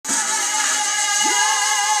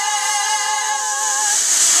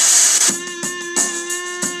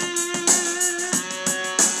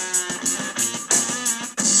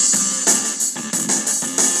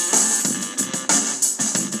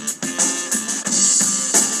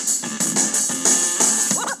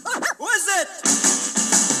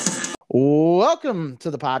Welcome to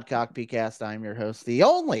the Podcock Peacast. I'm your host, the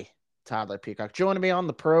only Tyler Peacock. Joining me on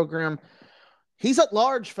the program, he's at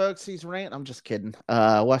large, folks. He's ranting. I'm just kidding.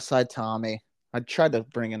 Westside Tommy. I tried to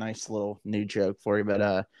bring a nice little new joke for you,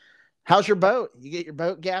 but how's your boat? You get your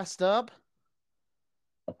boat gassed up?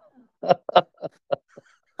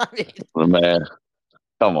 I mean, Man,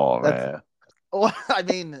 come on, that's man. well, I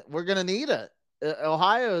mean, we're gonna need it.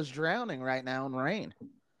 Ohio is drowning right now in rain.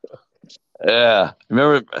 Yeah,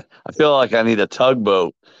 remember? I feel like I need a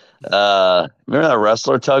tugboat. Remember that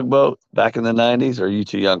wrestler tugboat back in the '90s? Or are you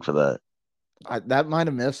too young for that? That might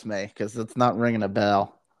have missed me because it's not ringing a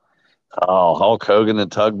bell. Oh, Hulk Hogan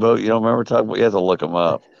and tugboat. You don't remember tugboat? You have to look him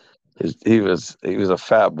up. He was a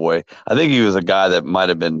fat boy. I think he was a guy that might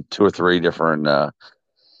have been two or three different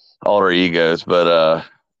alter egos. But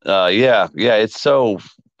yeah. It's so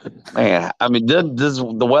man. I mean, does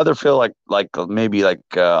the weather feel like maybe like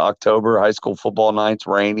October high school football nights,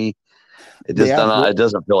 rainy? It just Yeah, doesn't. It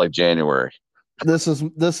doesn't feel like January. this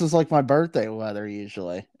is like my birthday weather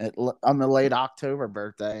usually. I'm a late October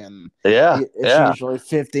birthday, and Yeah, it's yeah. usually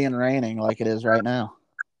 50 and raining like it is right now.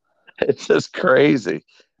 It's just crazy.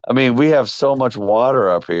 I mean, we have so much water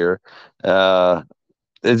up here. Uh,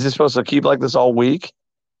 is it supposed to keep like this all week?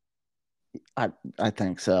 I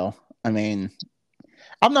think so. I mean,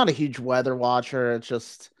 I'm not a huge weather watcher. It's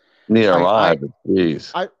just Neither am I I. I But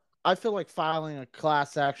geez, I I feel like filing a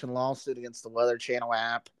class action lawsuit against the Weather Channel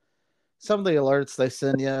app. Some of the alerts they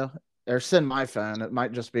send you or send my phone. It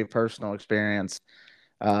might just be a personal experience.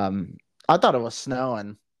 Um, I thought it was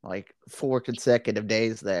snowing like 4 consecutive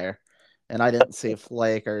days there, and I didn't see a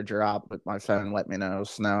flake or a drop, but my phone let me know it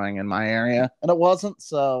was snowing in my area, and it wasn't.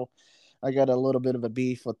 So I got a little bit of a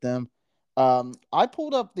beef with them. I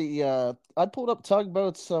pulled up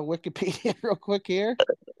Tugboat's Wikipedia real quick here.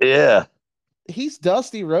 yeah. He's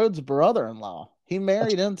Dusty Rhodes' brother-in-law. He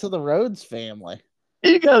married into the Rhodes family.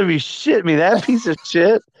 You got to be shitting me. That piece of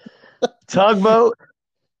shit tugboat.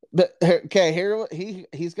 But okay, here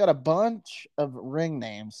he's got a bunch of ring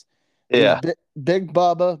names. He's Yeah. Big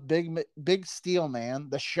Bubba, Big Steel Man,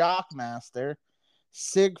 the Shockmaster,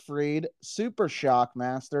 Siegfried, Super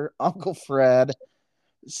Shockmaster, Uncle Fred,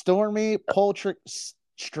 Stormy, Poltrick,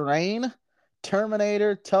 Strain,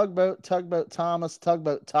 Terminator, Tugboat Thomas,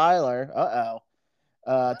 Tugboat Tyler.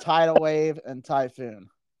 Tidal Wave and Typhoon.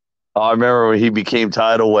 Oh, I remember when he became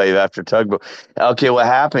tidal wave after tugboat. Okay, what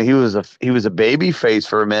happened? He was a baby face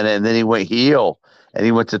for a minute, and then he went heel, and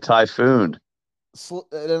he went to typhoon.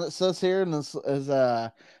 And it says here in this is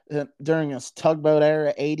during his Tugboat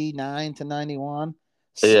era, 89 to 91.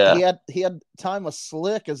 He Yeah, had time with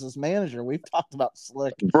Slick as his manager. We've talked about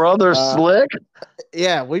Slick. brother Uh, slick.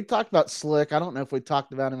 yeah, we've talked about Slick. I don't know if we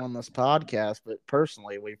talked about him on this podcast, but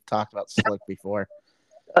personally, we've talked about Slick before.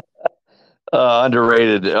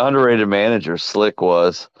 Underrated manager. Slick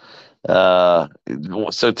was. Uh,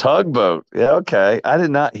 so tugboat. Yeah, okay. I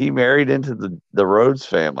did not. He married into the Rhodes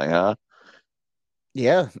family, huh?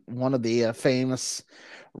 Yeah, one of the famous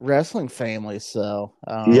wrestling families. So,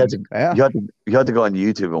 You had to yeah. you had to go on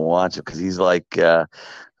YouTube and watch it because he's like,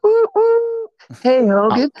 woo, woo. Hey Oh,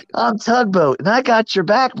 Hogan, I'm tugboat, and I got your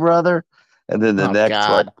back, brother. And then the oh next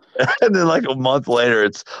like, God. and then like a month later,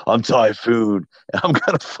 it's I'm typhoon. And I'm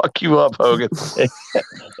gonna fuck you up, Hogan.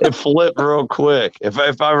 It flipped real quick,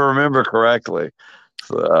 if I remember correctly.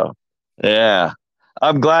 So yeah,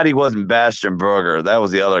 I'm glad he wasn't Bastion Burger. That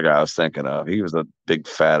was the other guy I was thinking of. He was a big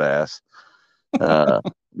fat ass. Uh,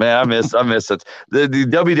 man, I miss it. The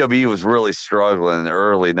WWE was really struggling in the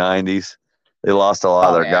early '90s. They lost a lot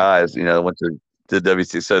of Oh their yeah. guys. Went to the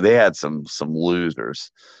WC, so they had some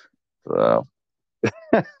losers. So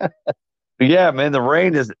yeah, man, the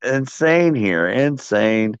rain is insane here.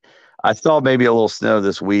 Insane. I thought maybe a little snow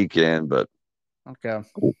this weekend, but Okay.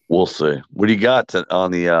 we'll see. What do you got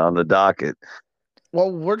on the docket?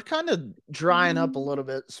 Well, we're kind of drying up a little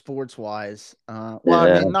bit sports wise. Well, I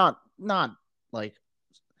Yeah, mean, not like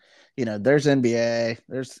there's NBA,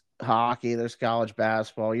 there's hockey, there's college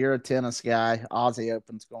basketball. You're a tennis guy. Aussie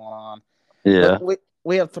Open's going on, but yeah,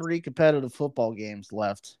 we have three competitive football games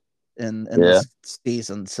left in yeah. this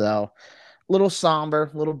season. So a little somber,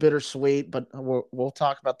 a little bittersweet, but we'll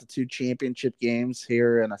talk about the two championship games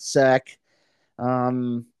here in a sec.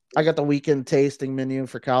 Um, I got the weekend tasting menu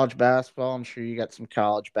for college basketball. I'm sure you got some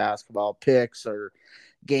college basketball picks or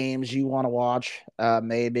games you want to watch,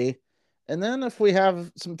 maybe. And then if we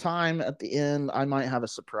have some time at the end, I might have a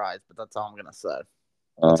surprise, but that's all I'm gonna say.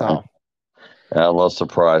 That's Uh, all. I love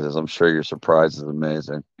surprises. I'm sure your surprise is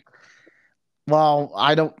amazing. Well,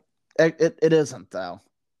 I don't. It isn't though.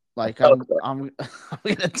 Like Okay. I'm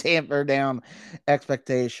gonna tamper down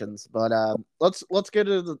expectations. But let's get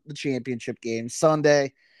to the championship game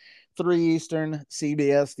Sunday, 3 Eastern,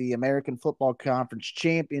 CBS, the American Football Conference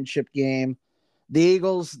Championship game. The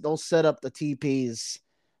Eagles, they'll set up the TPs,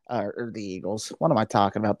 or the Eagles. What am I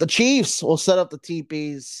talking about? The Chiefs will set up the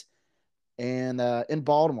TPs and in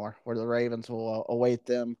Baltimore, where the Ravens will await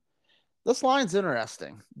them. This line's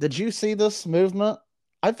interesting. Did you see this movement?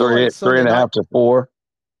 I feel Three, like three Sunday and a night. half to four.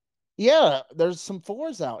 Yeah, there's some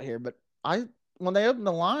fours out here, but I when they opened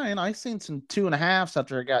the line, I seen some 2.5s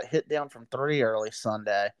after it got hit down from 3 early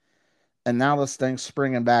Sunday, and now this thing's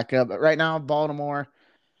springing back up. But right now, Baltimore,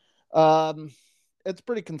 um, it's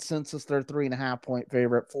pretty consensus. They're 3.5 point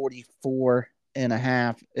favorite.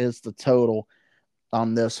 44.5 is the total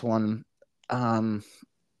on this one. Um,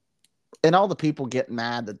 and all the people get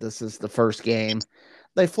mad that this is the first game.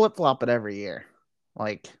 They flip flop it every year.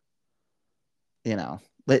 Like,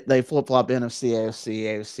 they flip flop NFC, AFC,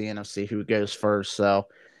 AFC, NFC, who goes first. So,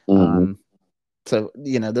 Mm-hmm.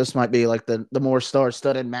 um, this might be like the more star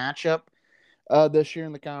studded matchup this year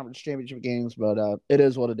in the conference championship games, but it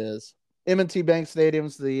is what it is. M&T Bank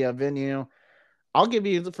Stadium's the venue. I'll give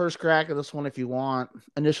you the first crack of this one if you want.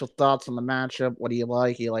 Initial thoughts on the matchup. What do you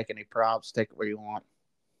like? You like any props? Take it where you want.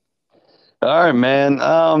 All right, man.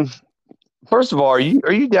 First of all, are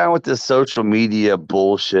you down with this social media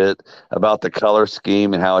bullshit about the color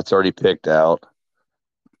scheme and how it's already picked out?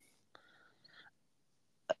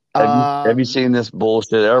 Have you Um, seen this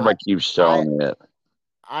bullshit? I Everybody keeps I showing it.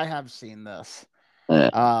 I have seen this. Yeah.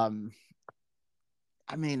 Um,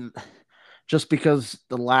 I mean, just because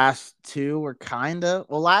the last two were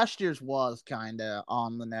last year's was kind of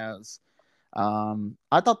on the nose.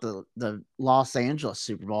 I thought the Los Angeles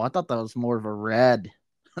Super Bowl, I thought that was more of a red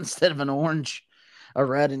instead of an orange, a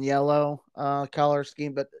red and yellow color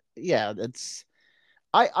scheme. But yeah, it's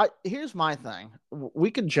I here's my thing.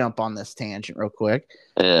 We could jump on this tangent real quick.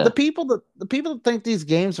 Yeah. The people that think these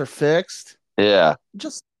games are fixed, Yeah.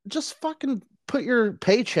 just fucking put your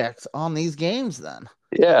paychecks on these games then.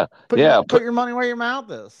 Yeah. Put your Yeah. put your money where your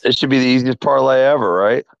mouth is. It should be the easiest parlay ever,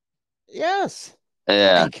 right? Yes.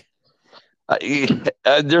 Yeah. Like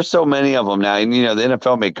There's so many of them now, and the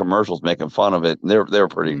NFL made commercials making fun of it, and they're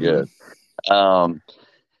pretty mm-hmm. good. Um,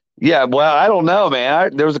 yeah, well, I don't know,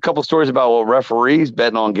 man. There was a couple stories about referees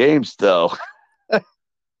betting on games, though.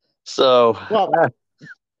 So, Well,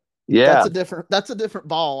 yeah, that's a different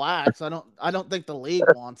ball of wax. I don't think the league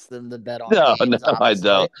wants them to bet on no, no, games, I obviously.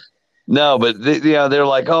 don't. No, but they're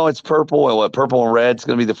like, oh, it's purple, and what purple and red's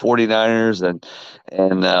going to be the 49ers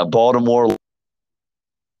and Baltimore.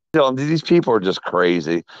 These people are just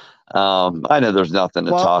crazy. I know there's nothing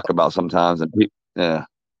to Well, talk about sometimes, and yeah,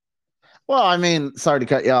 I mean, sorry to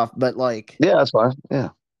cut you off, but like yeah, that's fine. Yeah.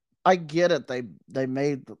 I get it. They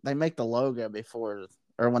make the logo before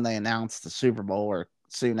or when they announced the Super Bowl or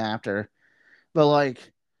soon after. But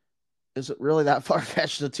like, is it really that far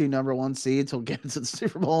fetched the two number one seeds will get into the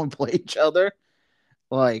Super Bowl and play each other?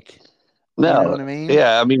 Like, you know No, what I mean?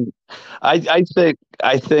 yeah, I mean, I think,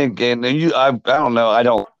 and I don't know, I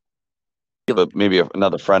don't give maybe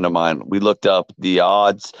another friend of mine. We looked up the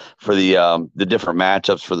odds for the different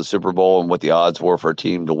matchups for the Super Bowl and what the odds were for a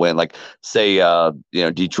team to win. Like, say,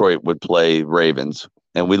 Detroit would play Ravens,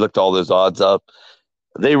 and we looked all those odds up.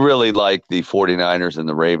 They really like the 49ers and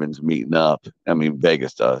the Ravens meeting up. I mean,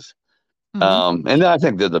 Vegas does. Mm-hmm. And I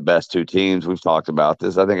think they're the best two teams. We've talked about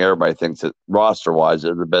this. I think everybody thinks that roster wise,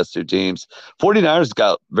 they're the best two teams. 49ers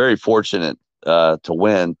got very fortunate to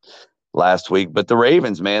win last week, but the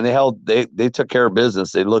Ravens, man, they took care of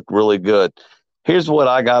business. They looked really good. Here's what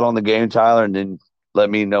I got on the game, Tyler, and then let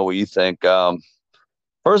me know what you think.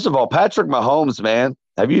 First of all, Patrick Mahomes, man,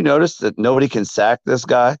 have you noticed that nobody can sack this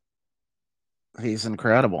guy? He's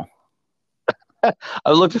incredible.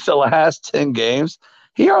 I looked at the last 10 games.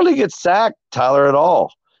 He hardly gets sacked, Tyler, at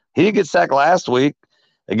all. He didn't get sacked last week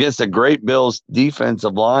against a great Bills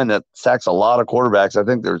defensive line that sacks a lot of quarterbacks. I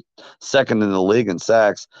think they're second in the league in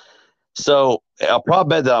sacks. So a prop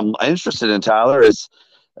bet that I'm interested in, Tyler, is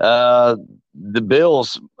the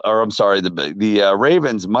Bills, or I'm sorry, the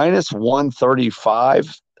Ravens minus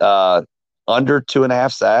 135, under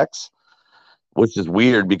 2.5 sacks, which is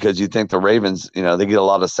weird because you think the Ravens, they get a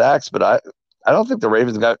lot of sacks, but I don't think the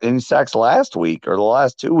Ravens got any sacks last week or the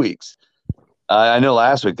last 2 weeks. I know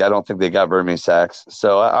last week I don't think they got very many sacks.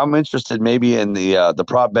 So I'm interested maybe in the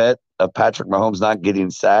prop bet of Patrick Mahomes not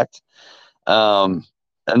getting sacked.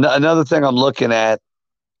 Another thing I'm looking at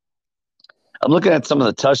some of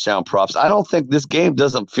the touchdown props. I don't think this game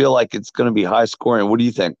doesn't feel like it's going to be high scoring. What do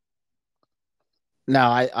you think? No,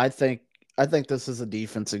 I think this is a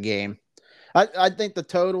defensive game. I think the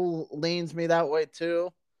total leans me that way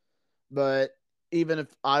too. But even if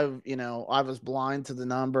I was blind to the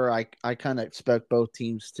number, I kind of expect both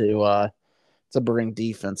teams to bring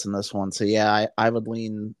defense in this one. So yeah, I would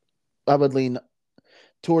lean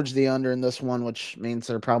towards the under in this one, which means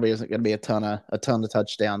there probably isn't going to be a ton of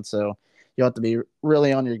touchdowns. So you have to be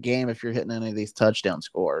really on your game if you're hitting any of these touchdown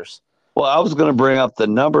scores. Well, I was going to bring up the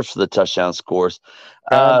numbers for the touchdown scores.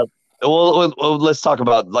 God, Uh, let's talk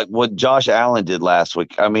about like what Josh Allen did last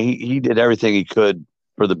week. I mean, he did everything he could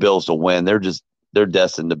for the Bills to win. They're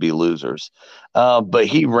destined to be losers. But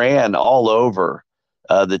he ran all over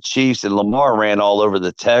the Chiefs, and Lamar ran all over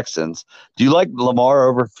the Texans. Do you like Lamar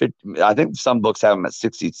over 50? I think some books have him at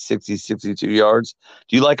 62 yards.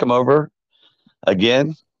 Do you like him over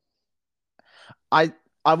again? I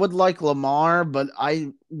I would like Lamar, but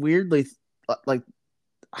I weirdly like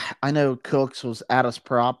I know Cooks was at his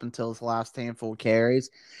prop until his last handful of carries.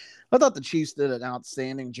 I thought the Chiefs did an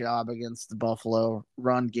outstanding job against the Buffalo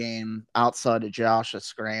run game outside of Josh's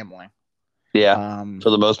scrambling. Yeah, Um, for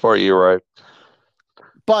the most part, you're right.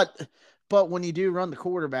 but but when you do run the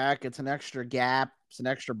quarterback, it's an extra gap, it's an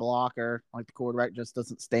extra blocker. Like the quarterback just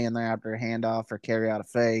doesn't stand there after a handoff or carry out a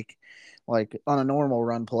fake, like on a normal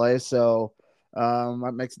run play. So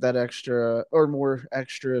that makes that extra or more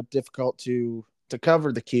extra difficult to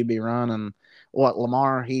cover the QB run. And what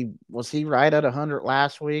Lamar, he right at 100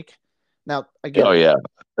 last week. Now Oh again, yeah,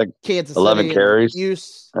 like Kansas 11 City and carries.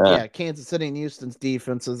 Yeah, Kansas City and Houston's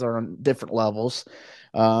defenses are on different levels.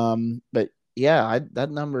 But yeah,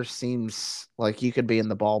 that number seems like you could be in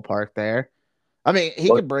the ballpark there. I mean, he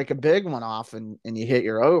Well, could break a big one off and you hit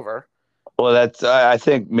your over. that's I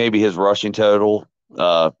think maybe his rushing total,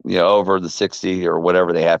 over the 60 or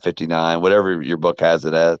whatever they have, 59, whatever your book has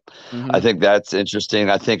it at. I Mm-hmm. think that's interesting.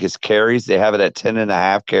 I think his carries, they have it at 10 and a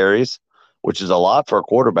half carries, which is a lot for a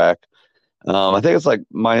quarterback. I think it's like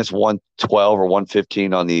minus 112 or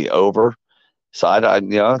 115 on the over. So I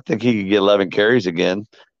think he could get 11 carries again.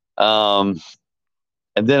 Um,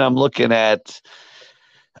 and then I'm looking at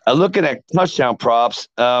touchdown props.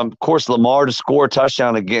 Of course, Lamar to score a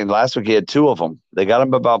touchdown again. Last week he had two of them. They got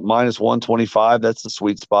him about minus 125. That's the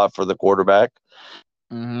sweet spot for the quarterback.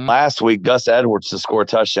 Mm-hmm. Last week, Gus Edwards to score a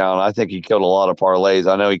touchdown. I think he killed a lot of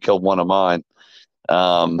parlays. I know he killed one of mine.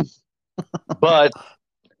 Um, but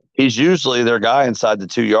he's usually their guy inside the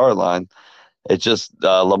 2 yard line. It's just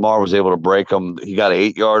Lamar was able to break him. He got an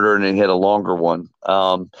 8 yarder and then hit a longer one.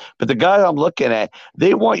 But the guy I'm looking at,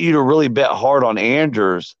 they want you to really bet hard on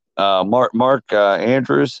Andrews. Mark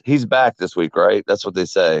Andrews, he's back this week, right? That's what they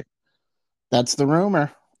say. That's the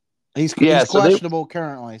rumor. Yeah, He's so they questionable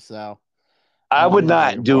currently, so I I don't know would who's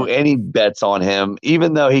the not do report. any bets on him,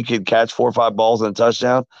 even though he could catch 4 or 5 balls and a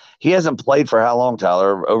touchdown. He hasn't played for how long,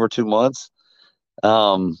 Tyler? Over 2 months.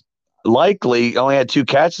 Um, Likely only had two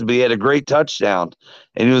catches, but he had a great touchdown,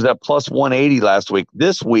 and he was at plus 180 last week.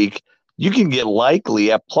 This week, you can get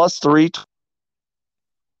Likely at plus three.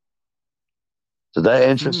 Does that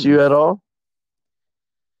interest Hmm. you at all?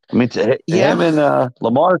 I mean, to Yeah, him and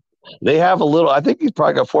Lamar, they have a little. I think he's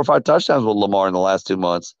probably got 4 or 5 touchdowns with Lamar in the last 2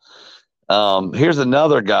 months. Here's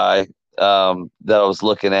another guy that I was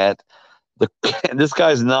looking at. This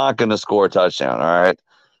guy's not going to score a touchdown, all right?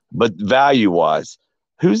 But value wise,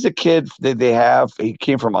 who's the kid that they have? He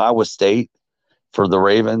came from Iowa State for the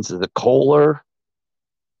Ravens. Is it Kohler?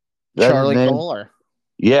 Is that his Charlie name? Kohler.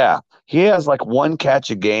 Yeah. He has like one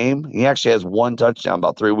catch a game. He actually has one touchdown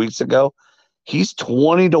about 3 weeks ago. He's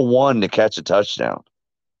 20 to 1 to catch a touchdown.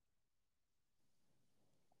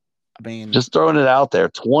 I mean, Just throwing it out there.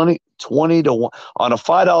 20 to 1 on a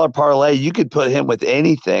 $5 parlay. You could put him with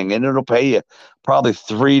anything and it'll pay you probably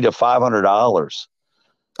 $300 to $500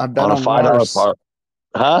 I bet on a on $5 worse. par.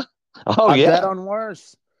 Huh? Oh I bet yeah. on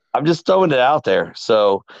worse. I'm just throwing it out there.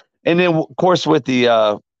 So, and then of course with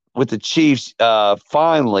the Chiefs,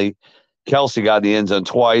 finally Kelsey got in the end zone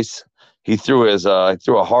twice. He threw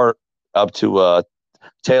a heart up to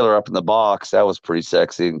Taylor up in the box. That was pretty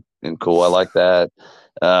sexy and cool. I like that.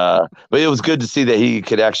 But it was good to see that he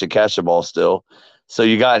could actually catch the ball still. So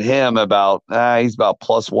you got him he's about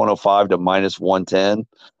plus 105 to minus 110.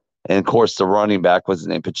 And of course, the running back was his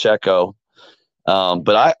name, Pacheco.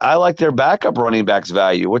 But I like their backup running back's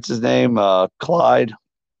value. What's his name? Clyde.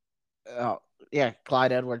 Oh, yeah,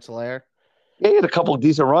 Clyde Edwards-Helaire. He had a couple of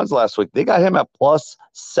decent runs last week. They got him at plus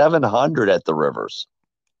 700 at the Rivers.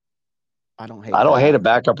 I don't hate I don't hate that. a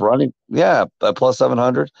backup running. Yeah, plus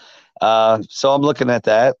 700. So I'm looking at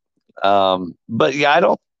that. But yeah, I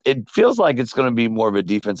don't. It feels like it's going to be more of a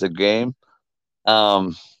defensive game.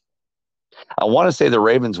 Um, I want to say the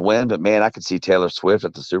Ravens win, but man, I could see Taylor Swift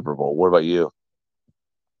at the Super Bowl. What about you?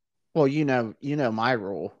 Well, you know my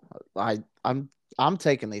rule. I'm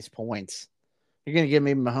taking these points. You're gonna give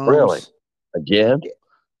me Really? Mahomes. Again?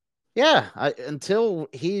 Yeah, until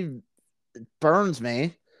he burns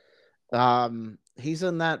me. He's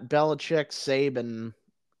in that Belichick Saban,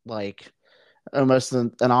 like almost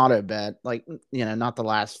an auto bet. Like, not the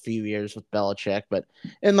last few years with Belichick, but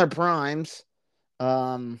in their primes.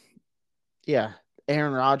 Um, yeah,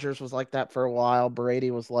 Aaron Rodgers was like that for a while.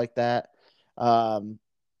 Brady was like that. Um,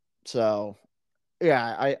 so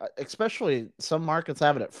yeah, I especially some markets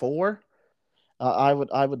have it at 4. I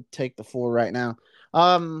would take the 4 right now.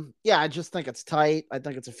 Yeah, I just think it's tight. I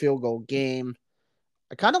think it's a field goal game.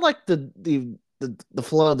 I kind of like the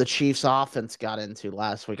flow the Chiefs offense got into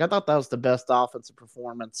last week. I thought that was the best offensive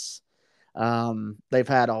performance they've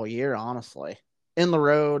had all year, honestly. In the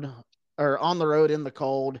road or on the road in the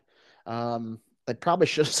cold. They probably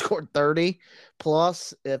should have scored 30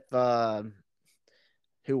 plus if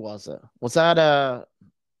who was it? Was that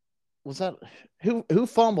who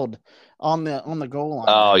fumbled on the goal line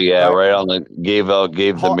Oh there? yeah, right on the gave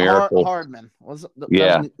the miracle. Hardman was that was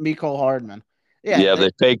Yeah. Miko Hardman. Yeah, Yeah, they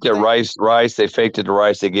faked it. they Rice. They faked it to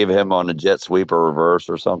Rice. They gave him on a jet sweep or reverse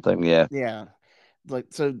or something. Yeah, yeah, like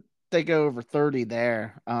so they go over 30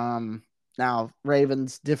 there. Now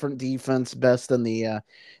Ravens different defense, best in the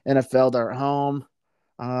NFL. They're at home.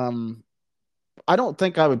 Um, I don't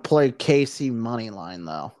think I would play KC money line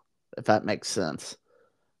though, if that makes sense.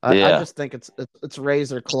 I yeah, just think it's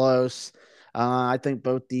razor close. I think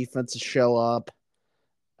both defenses show up.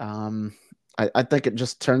 Um, I think it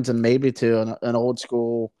just turns in maybe to an old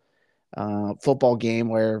school football game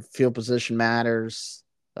where field position matters.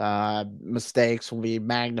 Mistakes will be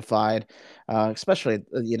magnified, especially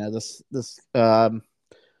this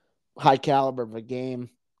high caliber of a game.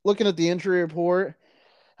 Looking at the injury report,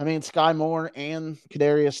 I mean Sky Moore and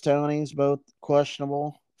Kadarius Toney's both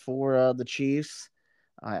questionable for the Chiefs.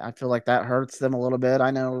 I feel like that hurts them a little bit.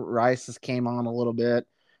 I know Rice has came on a little bit.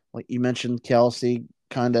 Like you mentioned, Kelsey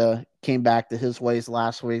kind of came back to his ways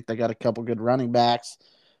last week. They got a couple good running backs.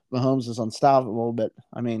 Mahomes is unstoppable, but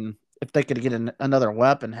I mean, if they could get another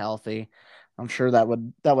weapon healthy, I'm sure that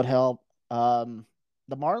would help.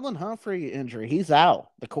 The Marlon Humphrey injury, he's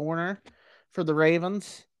out. The corner for the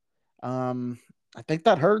Ravens. Um, I think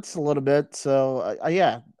that hurts a little bit. So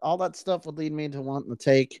yeah, all that stuff would lead me to wanting to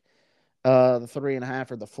take the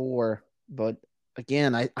 3.5 or the 4. But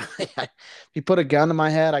again, if you put a gun to my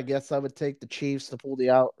head, I guess I would take the Chiefs to pull the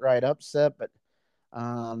outright upset. But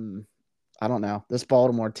um, I don't know. This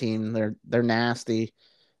Baltimore team, they're nasty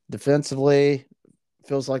defensively.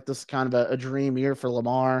 Feels like this is kind of a dream year for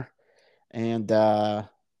Lamar, and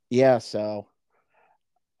yeah. So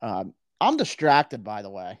I'm distracted. By the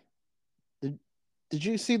way, did did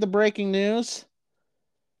you see the breaking news?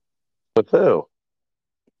 with who?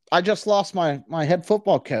 I just lost my head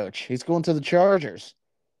football coach. He's going to the Chargers,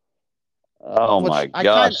 Oh which my I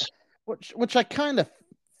kind gosh! which I kind of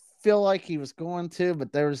feel like he was going to,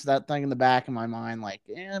 but there was that thing in the back of my mind, like,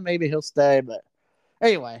 yeah, maybe he'll stay. But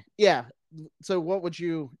anyway, yeah. So, what would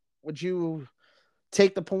you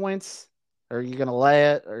take the points? Or are you gonna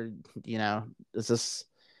lay it, or is this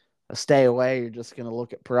a stay away? You're just gonna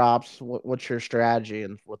look at props. What's your strategy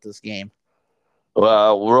and with this game?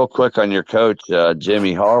 Well, real quick on your coach,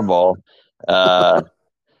 Jimmy Harbaugh. Uh,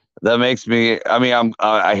 that makes me. I mean,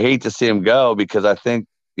 I hate to see him go because I think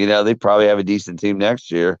they probably have a decent team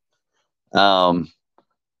next year. Um,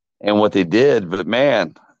 and what they did, but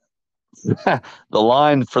man, the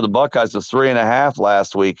line for the Buckeyes was 3.5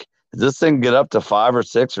 last week. Does this thing get up to 5 or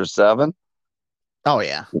 6 or 7 Oh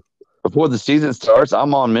yeah, before the season starts?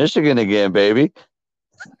 I'm on Michigan again, baby.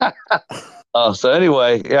 So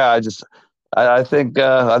anyway, yeah, I think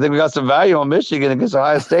we got some value on Michigan against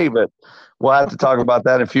Ohio State, but we'll have to talk about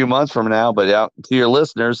that in a few months from now. But yeah, to your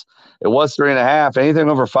listeners, it was 3.5. Anything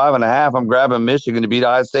over 5.5, I'm grabbing Michigan to beat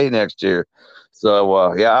Ohio State next year.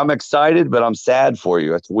 So yeah, I'm excited, but I'm sad for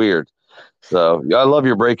you. That's weird. So yeah, I love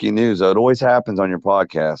your breaking news. Though. It always happens on your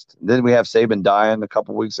podcast. Didn't we have Saban dying a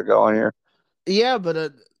couple weeks ago on here? yeah,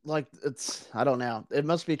 but like it's I don't know. It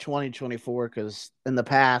must be 2024 because in the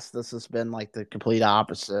past this has been like the complete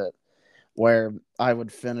opposite, where I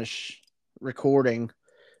would finish recording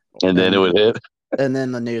And then it and would hit. and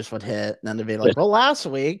then the news would hit, and then they'd be like, "Well, last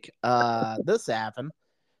week, this happened."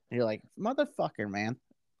 And you're like, "Motherfucker, man!"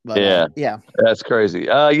 But Yeah, yeah, that's crazy.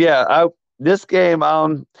 Yeah, this game,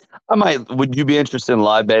 I might. Would you be interested in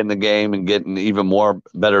live betting the game and getting even more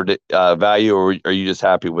better value, or are you just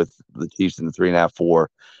happy with the Chiefs in the 3.5, 4?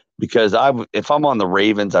 Because if I'm on the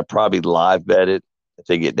Ravens, I probably live bet it if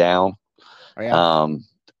they get down. oh, yeah, Um,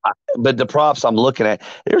 But the props I'm looking at,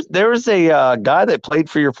 there's a guy that played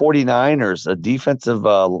for your 49ers, a defensive,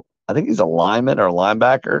 I think he's a lineman or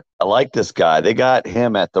linebacker. I like this guy. They got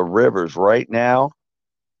him at the Rivers right now,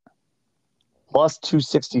 plus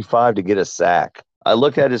 265 to get a sack. I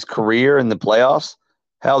look at his career in the playoffs.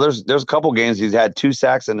 Hell, there's a couple games he's had 2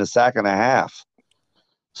 sacks and a sack and a half.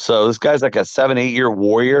 So this guy's like a 7, 8 year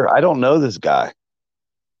warrior. I don't know this guy.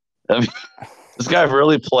 I mean, this guy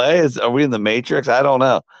really plays? Are we in the Matrix? I don't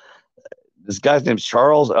know. This guy's name's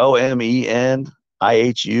Charles Omenihu,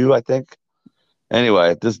 I think.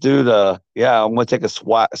 Anyway, this dude, yeah, I'm gonna take a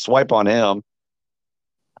swipe on him.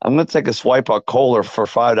 I'm gonna take a swipe on Kohler for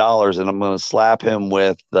 $5, and I'm gonna slap him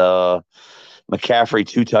with McCaffrey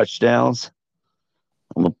 2 touchdowns.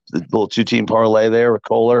 A little 2-team parlay there with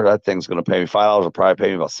Kohler. That thing's gonna pay me $5. Will probably pay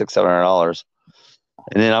me about $600-700.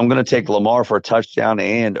 And then I'm gonna take Lamar for a touchdown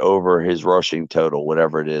and over his rushing total,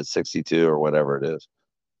 whatever it is, 62 or whatever it is.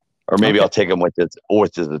 Or maybe Okay. I'll take him with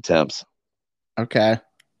his attempts. Okay.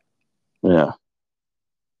 Yeah.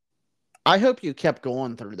 I hope you kept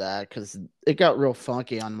going through that because it got real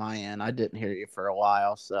funky on my end. I didn't hear you for a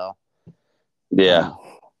while, so Yeah.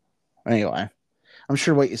 anyway, I'm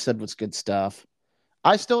sure what you said was good stuff.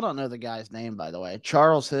 I still don't know the guy's name, by the way.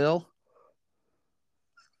 Charles Hill.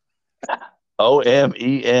 Omenu.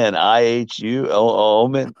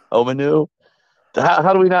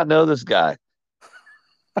 How do we not know this guy?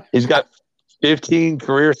 He's got 15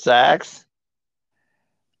 career sacks.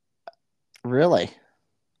 Really?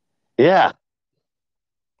 Yeah.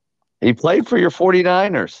 He played for your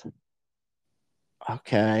 49ers.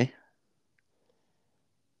 Okay.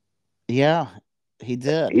 Yeah, he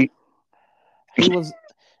did. He, He was.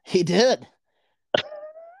 He did.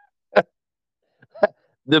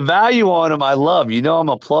 the value on him, I love. You know, I'm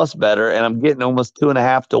a plus better, and I'm getting almost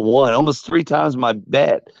 2.5 to 1, almost 3 times my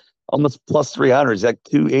bet, almost plus 300. He's like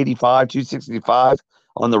 285, 265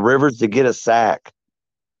 on the Rivers to get a sack.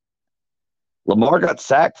 Lamar got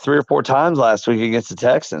sacked 3 or 4 times last week against the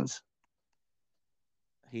Texans.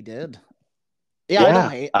 He did. Yeah, I don't Yeah,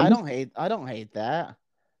 hate. I don't hate. I don't hate that.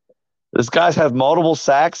 this guy's have multiple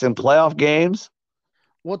sacks in playoff games.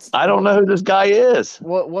 What's I don't what? know who this guy is.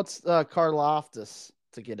 What's Karloftis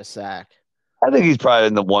to get a sack? I think he's probably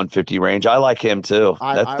in the 150 range. I like him too.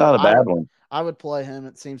 I That's I not a I bad one. I would play him.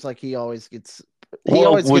 It seems like he always gets. He Well,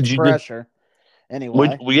 always gets pressure.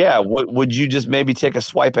 Anyway. would you just maybe take a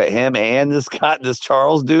swipe at him and this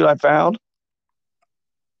Charles dude I found,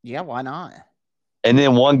 Yeah, why not? and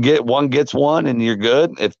then one gets one, and you're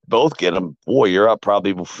good. If both get them, boy, you're up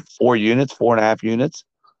probably 4 units, 4.5 units.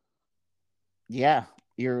 Yeah,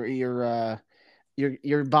 you're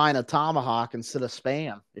buying a tomahawk instead of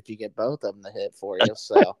spam if you get both of them to hit for you.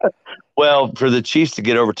 So Well, for the Chiefs to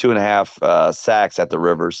get over 2.5 sacks at the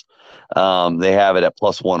Rivers, they have it at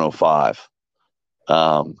plus 105.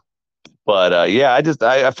 But yeah,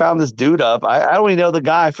 I found this dude up. I don't even know the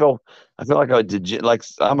guy. I feel like like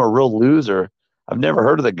I'm a real loser. I've never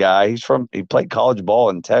heard of the guy. He played college ball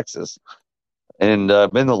in Texas and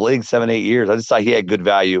been in the league 7, 8 years. I just thought he had good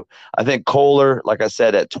value. I think Kohler, like I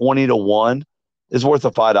said, at 20 to 1 is worth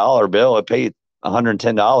a $5 bill. It paid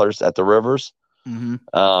 $110 at the Rivers. mm-hmm.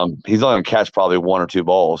 He's only gonna catch probably 1 or 2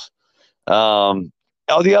 balls. All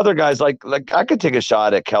the other guys, like I could take a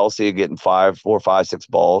shot at Kelsey getting 4, 5, 6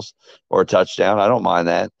 balls or a touchdown. I don't mind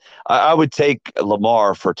that. I would take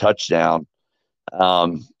Lamar for touchdown,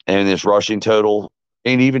 and his rushing total,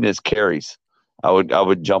 and even his carries. I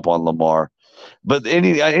would jump on Lamar. But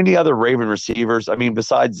any other Raven receivers, I mean,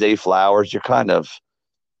 besides Zay Flowers, you're kind of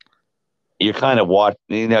you're kind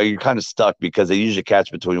of stuck because they usually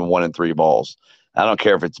catch between 1 and 3 balls. I don't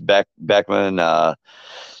care if it's Beckman,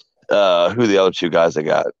 who the other 2 guys they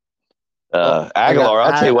got. Aguilar,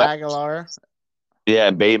 I'll tell you what. Aguilar. Yeah,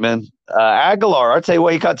 and Bateman. Aguilar, I'll tell you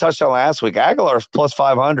what, he caught a touchdown last week. Aguilar's plus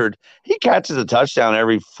 500. He catches a touchdown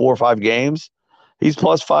every 4 or 5 games. He's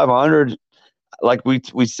plus 500. Like we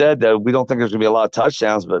said, that we don't think there's going to be a lot of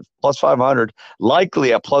touchdowns, but plus 500,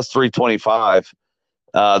 likely at plus 325.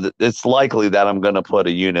 It's likely that I'm going to put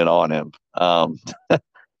a unit on him.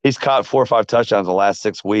 He's caught 4 or 5 touchdowns in the last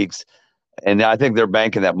 6 weeks. And I think they're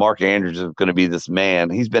banking that Mark Andrews is going to be this man.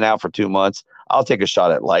 He's been out for 2 months. I'll take a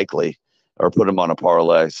shot at likely or put him on a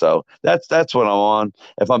parlay. So that's what I'm on.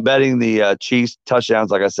 If I'm betting the Chiefs touchdowns,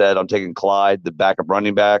 like I said, I'm taking Clyde, the backup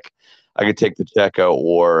running back. I could take Pacheco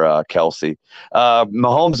or Kelsey.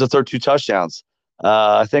 Mahomes to throw 2 touchdowns.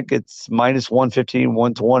 I think it's minus 115,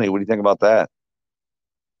 120. What do you think about that?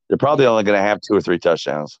 They're probably only going to have 2 or 3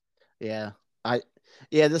 touchdowns. Yeah,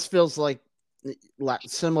 this feels like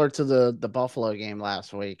similar to the Buffalo game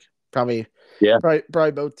last week. Probably, Yeah,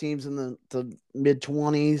 probably both teams in the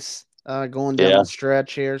mid-20s, going down yeah. the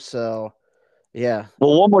stretch here. So yeah,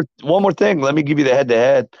 Well, one more thing. Let me give you the head to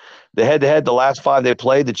head. The head to head. The last five they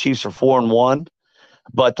played, the Chiefs are 4-1.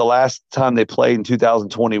 But the last time they played in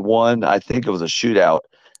 2021, I think it was a shootout.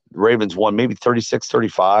 The Ravens won maybe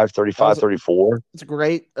 36-35, that was 35-34. it's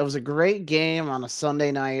great. It was a great game on a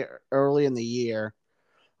Sunday night early in the year.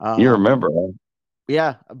 You Um, remember, huh?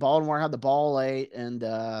 yeah, Baltimore had the ball late, and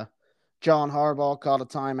John Harbaugh called a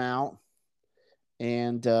timeout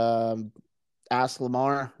and asked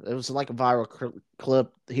Lamar. It was like a viral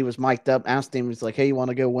clip. He was mic'd up, asked him, he's like, "Hey, you want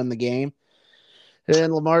to go win the game?"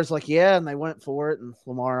 And Lamar's like, "Yeah," and they went for it. And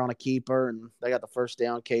Lamar on a keeper, and they got the first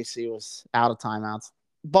down. KC was out of timeouts.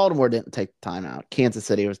 Baltimore didn't take the timeout. Kansas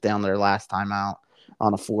City was down their last timeout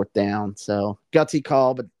on a fourth down. So gutsy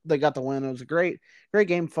call, but they got the win. It was a great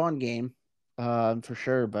game, fun game, for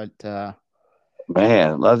sure. But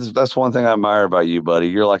Man, that's one thing I admire about you, buddy.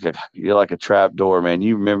 You're like a trap door, man.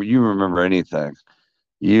 You remember anything.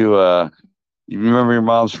 You remember your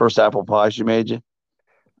mom's first apple pie she made you?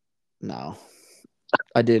 no,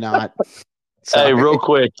 I do not. Hey, real Sorry.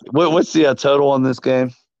 quick, what's the total on this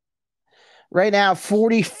game? Right now,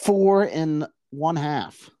 44 and one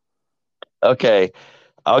half. Okay,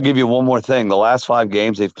 I'll give you one more thing. The last five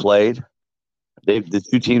games they've played, the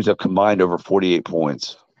two teams have combined over 48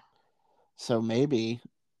 points. So maybe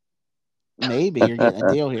you're getting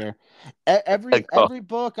a deal here. Every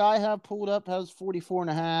book I have pulled up has 44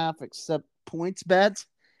 and a half, except points bets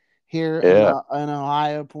here Yeah, in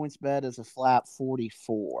Ohio. Points bet is a flat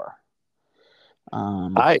 44.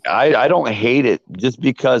 Um, I don't hate it just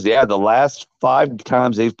because the last five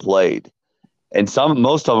times they've played, and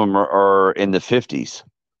most of them are in the 50s.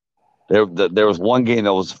 There was one game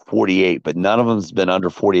that was 48, but none of them's been under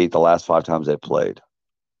 48 the last five times they've played.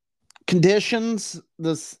 Conditions.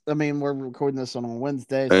 I mean, we're recording this on a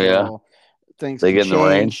Wednesday, Yeah, so things they can get in the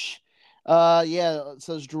rain. change. Yeah, it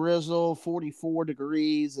says drizzle, 44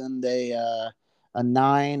 degrees, and a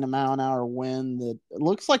 9 mile an hour wind that it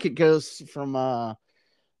looks like it goes from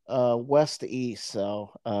west to east,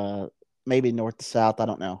 so maybe north to south. I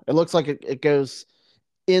don't know. It looks like it goes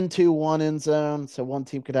into one end zone, so one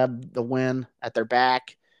team could have the win at their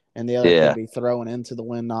back, and the other could Yeah, be throwing into the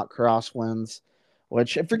wind, not crosswinds.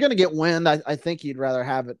 Which, if you're going to get wind, I think you'd rather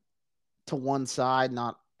have it to one side,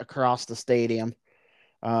 not across the stadium.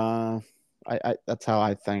 Uh, that's how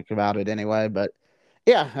I think about it anyway. But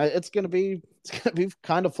yeah, it's gonna be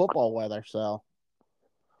kind of football weather. So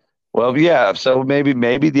well, yeah. So maybe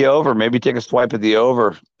the over. Maybe take a swipe at the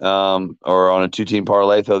over, or on a two-team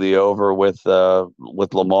parlay, throw the over with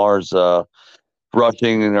Lamar's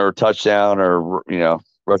rushing or touchdown or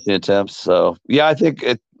rushing attempts. So yeah, I think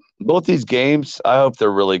both these games. I hope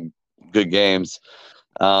they're really good games.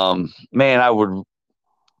 Man, I would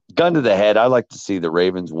gun to the head. I'd like to see the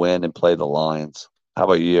Ravens win and play the Lions. How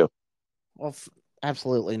about you? well,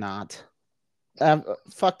 absolutely not.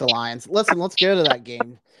 Fuck the Lions. Listen, let's go to that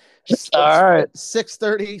game. All It's right.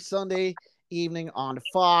 6:30 Sunday evening on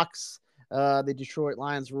Fox. The Detroit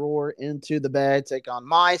Lions roar into the Bay, take on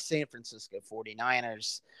my San Francisco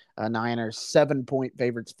 49ers. Niners 7-point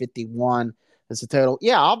favorites, 51 is the total.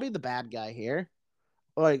 Yeah, I'll be the bad guy here.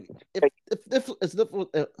 Like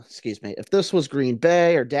excuse me, if this was Green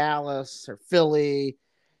Bay or Dallas or Philly,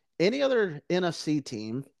 any other NFC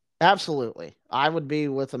team, absolutely, I would be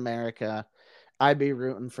with America. I'd be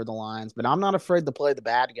rooting for the Lions, but I'm not afraid to play the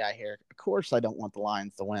bad guy here. Of course, I don't want the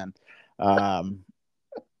Lions to win. Um,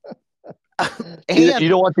 You and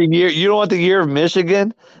don't want the year. You don't want the year of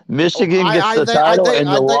Michigan. Michigan gets the title, and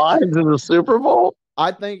the Lions in the Super Bowl.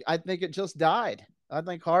 I think it just died. I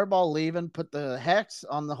think Harbaugh leaving put the hex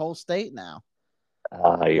on the whole state now.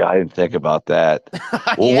 I didn't think about that.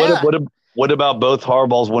 Well, Yeah, what about both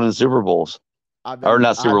Harbaughs winning Super Bowls, I've or been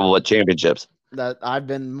not Super I've Bowl, but championships? I've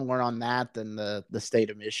been more on that than the state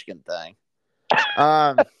of Michigan thing.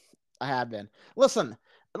 Um, I have been. Listen,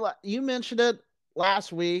 you mentioned it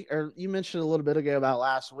last week, or you mentioned a little bit ago about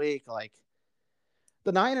last week. Like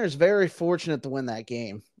the Niners, very fortunate to win that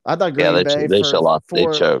game. I thought Yeah, Green Bay they show lost. They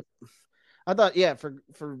for choked. I thought yeah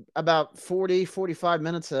for about 40-45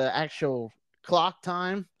 minutes of actual clock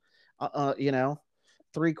time, you know,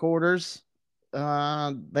 three quarters,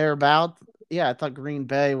 thereabout. Yeah, I thought Green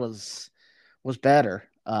Bay was better.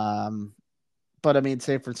 But I mean,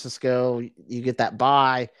 San Francisco, you get that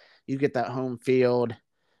bye, you get that home field.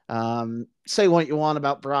 Say what you want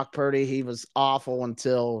about Brock Purdy, he was awful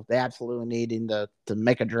until they absolutely need him to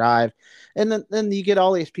make a drive, and then you get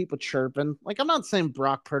all these people chirping. Like I'm not saying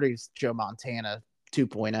Brock Purdy's Joe Montana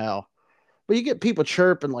 2.0, But you get people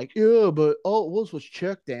chirping like, yeah, but all it was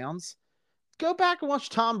check downs. Go back and watch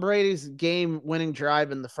Tom Brady's game-winning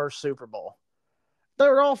drive in the first Super Bowl.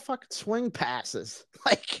 They're all fucking swing passes.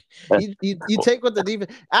 Like you take what the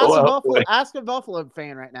defense. Well, Ask a Buffalo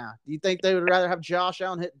fan right now. Do you think they would rather have Josh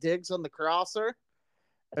Allen hit Diggs on the crosser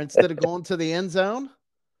instead of going to the end zone?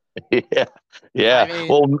 yeah, yeah. I mean,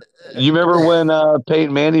 Well, you remember when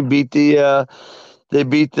Peyton Manning beat they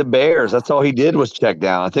beat the Bears? That's all he did was check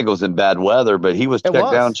down. I think it was in bad weather, but he was it check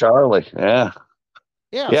down was. Charlie. Yeah.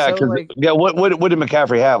 Yeah. Yeah, So because like, what did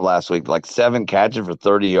McCaffrey have last week? Like 7 catches for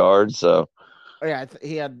 30 yards. So yeah,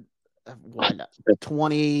 he had what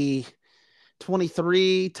 20,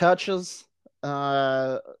 23 touches,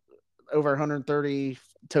 over 130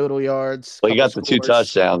 total yards, well, you couple got the 2 scores.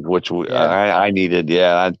 touchdowns, which Yeah, I needed.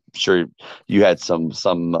 Yeah, I'm sure you had some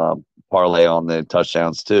parlay on the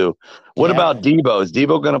touchdowns too. What yeah. about Debo? Is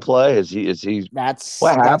Debo going to play? Is he? That's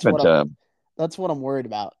What that's happened what to him? I'm worried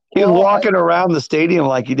about. He was Well, walking around the stadium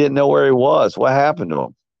like he didn't know where he was. What happened to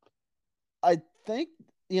him? I think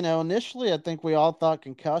initially I think we all thought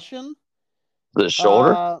concussion. The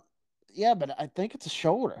shoulder? Uh, yeah, but I think it's a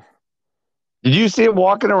shoulder. Did you see him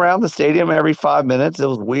walking around the stadium every 5 minutes? It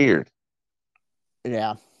was weird.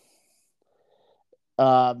 Yeah.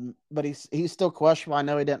 But he's still questionable. I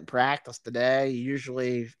know he didn't practice today.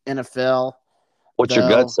 Usually NFL, What's your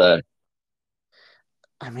gut though. say?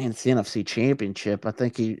 I mean, it's the NFC Championship. I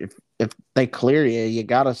think if they clear you, you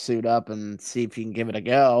got to suit up and see if you can give it a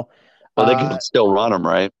go. Well, they can Uh, still run him,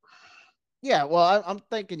 right? yeah. Well, I'm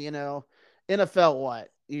thinking, NFL. What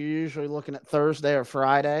you're usually looking at Thursday or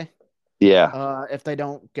Friday. Yeah. If they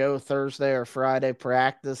don't go Thursday or Friday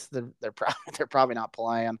practice, they're probably not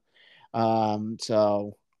playing.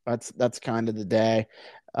 So that's kind of the day.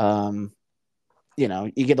 You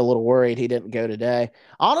get a little worried he didn't go today.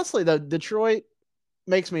 Honestly, though, Detroit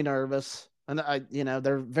makes me nervous, and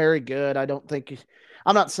they're very good.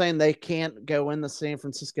 I'm not saying they can't go into San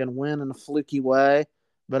Francisco and win in a fluky way,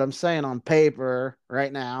 but I'm saying on paper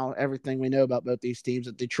right now, everything we know about both these teams,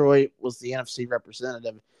 that Detroit was the NFC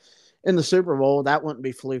representative in the Super Bowl, that wouldn't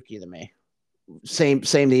be fluky to me. Same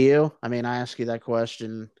to you. I mean, I ask you that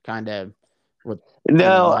question kind of with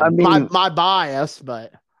No, I mean, my bias,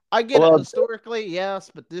 but I get it well, historically, yes,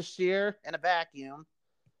 but this year in a vacuum.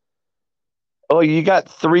 oh, you got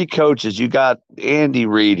 3 coaches. You got Andy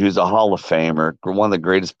Reid, who's a Hall of Famer, one of the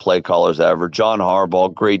greatest play callers ever. John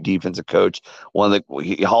Harbaugh, great defensive coach, one of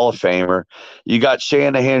the Hall of Famer. You got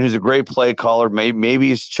Shanahan, who's a great play caller. Maybe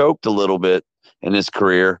he's choked a little bit in his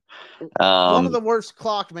career. One of the worst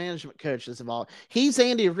clock management coaches of all. He's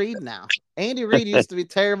Andy Reid now. Andy Reid used to be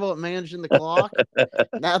terrible at managing the clock.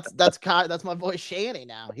 That's my boy Shanny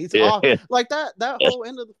now. He's off yeah, like that whole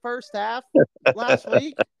end of the first half last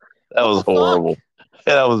week. that was horrible.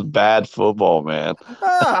 Yeah, that was bad football, man.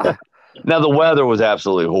 Ah, Now the weather was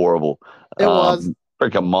absolutely horrible. it was.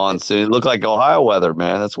 Freaking monsoon. It looked like Ohio weather,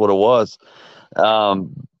 man. That's what it was.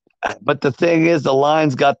 Um, but the thing is, the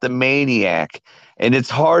Lions got the maniac, and it's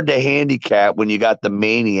hard to handicap when you got the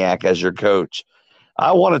maniac as your coach.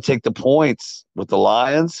 I want to take the points with the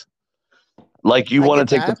Lions, like you I want get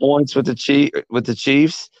to take the that. points with the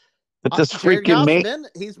Chiefs. But this Jared freaking Goff's man,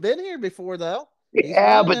 he's been here before though. He's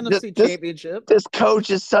yeah, won an but NFC championship. this coach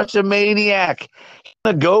is such a maniac. He's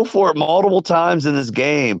gonna go for it multiple times in this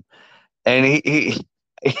game, and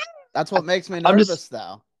That's what makes me I'm nervous just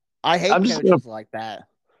though. I I'm hate just gonna coaches like that.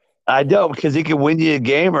 I don't because he can win you a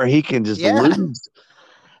game or he can just Yeah. lose.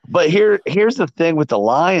 But here's the thing with the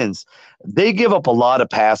Lions. They give up a lot of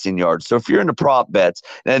passing yards. So if you're into prop bets,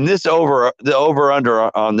 and the over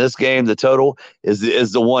under on this game, the total is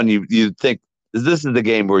the one you think this is the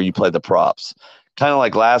game where you play the props. Kind of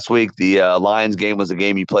like last week, the Lions game was a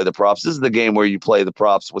game you play the props. This is the game where you play the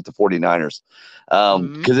props with the 49ers.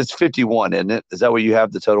 Because it's 51, isn't it? Is that what you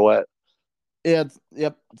have the total at?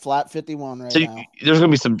 Yep, flat 51 right So now. there's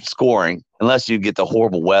going to be some scoring, unless you get the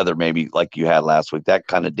horrible weather, maybe like you had last week. That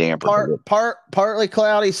kind of dampened it. Partly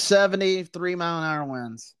cloudy, 73-mile-an-hour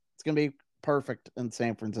winds. It's gonna be perfect in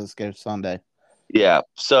San Francisco Sunday. Yeah.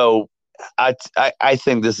 So I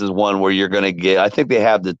think this is one where you're going to get. I think they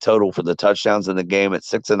have the total for the touchdowns in the game at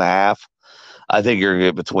 6.5. I think you're going to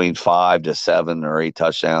get between 5 to 7 or 8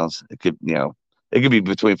 touchdowns. It could be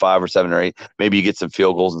between 5 or 7 or 8. Maybe you get some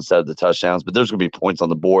field goals instead of the touchdowns, but there's going to be points on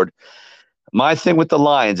the board. My thing with the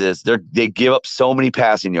Lions is they give up so many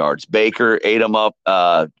passing yards. Baker ate them up.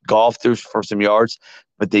 Golf threw for some yards,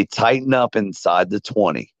 but they tighten up inside the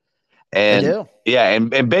 20. They And do. yeah,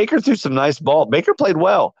 and Baker threw some nice ball. Baker played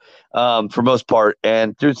well for most part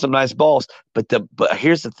and threw some nice balls. But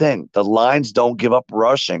here's the thing: the Lions don't give up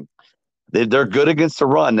rushing. They're good against the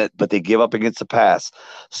run, but they give up against the pass.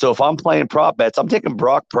 So if I'm playing prop bets, I'm taking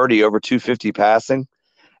Brock Purdy over 250 passing,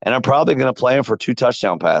 and I'm probably going to play him for 2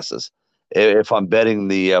 touchdown passes if I'm betting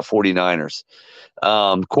the 49ers.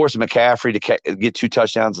 Of course, McCaffrey to get 2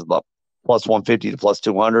 touchdowns is about plus 150 to plus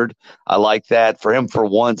 200. I like that. For him, for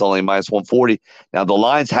one's only minus 140. Now, the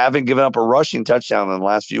Lions haven't given up a rushing touchdown in the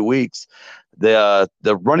last few weeks. The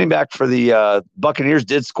running back for the Buccaneers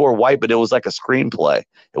did score White, but it was like a screenplay.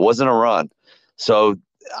 It wasn't a run. So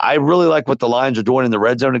I really like what the Lions are doing in the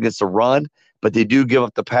red zone against the run, but they do give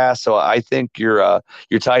up the pass. So I think your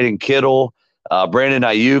tight end Kittle, Brandon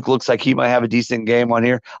Ayuk looks like he might have a decent game on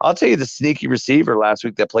here. I'll tell you the sneaky receiver last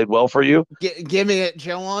week that played well for you. Give me it,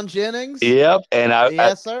 Jawan Jennings. Yep, and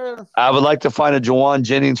yes, sir. I would like to find a Jawan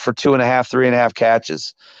Jennings for 2.5, 3.5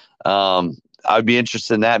 catches. I'd be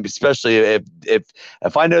interested in that, especially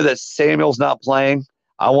if I know that Samuel's not playing.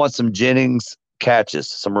 I want some Jennings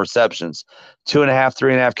catches, some receptions. 2.5,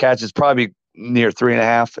 3.5 catches, probably near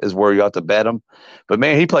 3.5 is where you have to bet him. But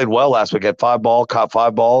man, he played well last week. Had caught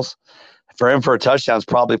 5 balls. For him for a touchdown is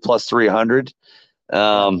probably plus 300.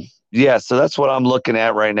 Yeah, so that's what I'm looking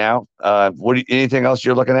at right now. Anything else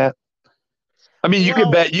you're looking at? I mean, you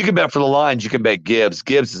can bet for the Lions. You can bet Gibbs.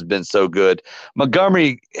 Gibbs has been so good.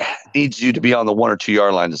 Montgomery needs you to be on the 1 or 2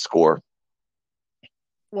 yard line to score.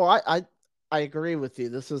 Well, I agree with you.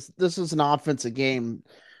 This is an offensive game.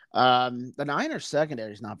 The Niners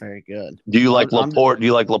secondary is not very good. Do you like Laporte? Do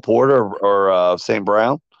you like Laporte or St.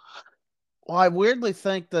 Brown? Well, I weirdly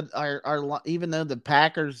think that our even though the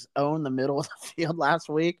Packers owned the middle of the field last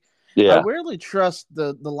week, I weirdly trust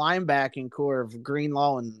the linebacking core of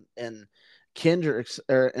Greenlaw and Kendricks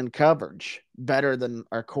in coverage better than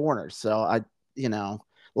our corners. So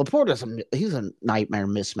Laporte he's a nightmare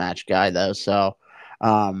mismatch guy though. So,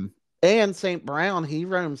 and St. Brown, he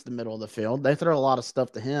roams the middle of the field. They throw a lot of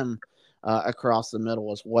stuff to him across the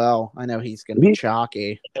middle as well. I know he's going to be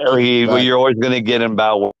chalky. You're always going to get him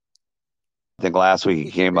about. I think last week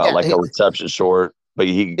he came out a reception short, but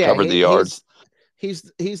he covered the yards. He's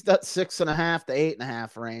that 6.5 to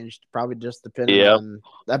 8.5 range, probably just depending on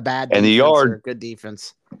a bad defense and the yard or a good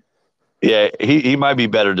defense. Yeah, he might be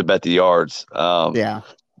better to bet the yards. But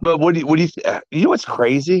what do you you know what's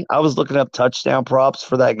crazy? I was looking up touchdown props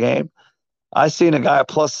for that game. I seen a guy at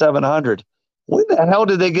plus 700. When the hell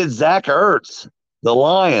did they get Zach Ertz? The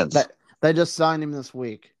Lions. They just signed him this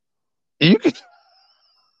week. You could.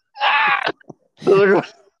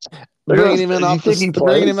 Bringing him in off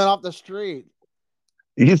the street.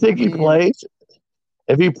 You think he plays?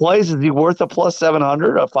 If he plays, is he worth a plus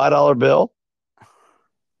 700, a $5 bill?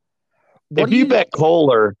 If you bet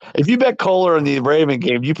Kohler in the Raven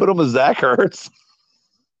game, you put him with Zach Ertz.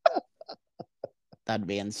 That'd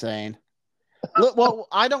be insane. Look, well,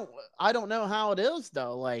 I don't know how it is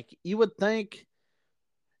though. Like you would think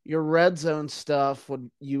your red zone stuff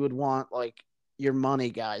you would want like your money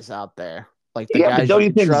guys out there. Like the guys, but don't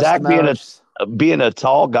you think Zach being a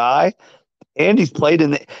tall guy, and he's played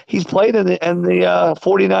in the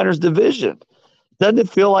 49ers division? Doesn't it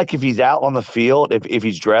feel like if he's out on the field, if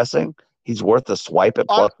he's dressing, he's worth a swipe at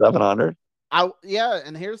plus 700?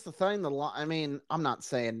 And here's the thing: I'm not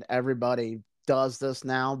saying everybody does this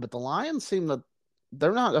now, but the Lions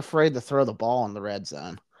they're not afraid to throw the ball in the red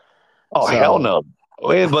zone. Oh, hell no.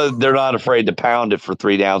 But they're not afraid to pound it for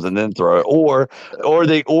 3 downs and then throw it, or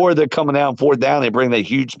they're coming out 4th down. They bring that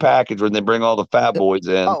huge package where they bring all the fat boys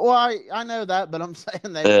in. I know that, but I'm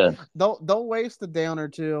saying they'll waste a down or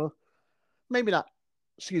two, maybe not.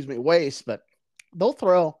 Waste, but they'll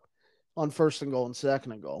throw on 1st and goal and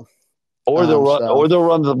 2nd and goal, or they'll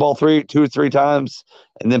run the ball 2 or 3 times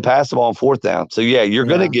and then pass the ball on 4th down. So you're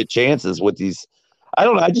going to get chances with these. I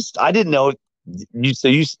don't know. I didn't know.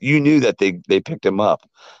 You knew that they picked him up,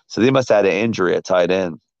 so they must have had an injury at tight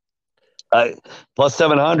end. Plus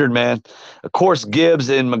 700, man. Of course, Gibbs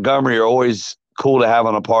and Montgomery are always cool to have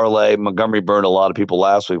on a parlay. Montgomery burned a lot of people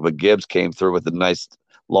last week, but Gibbs came through with a nice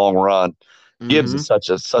long run. Mm-hmm. Gibbs is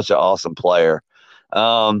such an awesome player.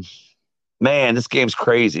 Man, this game's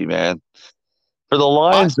crazy, man. For the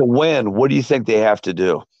Lions to win, what do you think they have to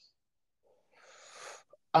do?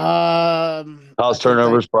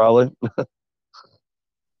 Turnovers, probably.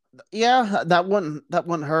 Yeah, that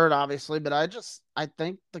wouldn't hurt, obviously, but I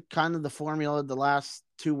think the formula the last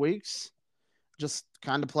 2 weeks, just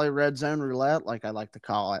kind of play red zone roulette, like I like to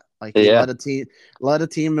call it. Like you let a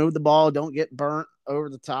team move the ball, don't get burnt over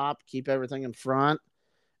the top, keep everything in front,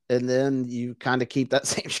 and then you kind of keep that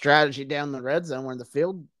same strategy down the red zone where the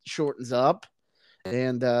field shortens up,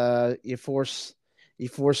 and you force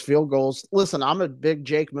field goals. Listen, I'm a big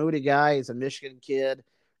Jake Moody guy. He's a Michigan kid,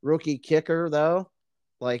 rookie kicker though.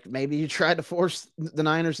 Like maybe you try to force the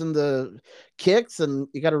Niners into kicks, and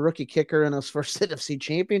you got a rookie kicker in his first NFC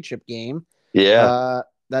Championship game. Yeah.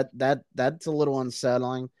 That's a little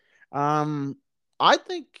unsettling. I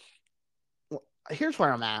think here's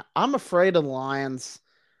where I'm at. I'm afraid of the Lions.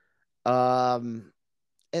 Um,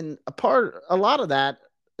 and a lot of that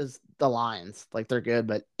is the Lions. Like they're good,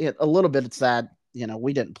 but a little bit it's that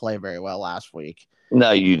we didn't play very well last week.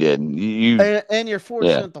 No, you didn't. And you're Yeah.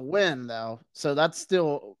 fortunate to win though, so that's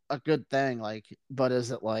still a good thing. Like, but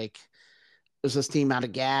is it like is this team out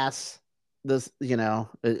of gas? This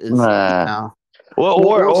is Nah. Well,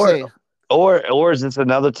 we'll see. or is this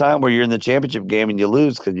another time where you're in the championship game and you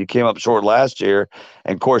lose because you came up short last year,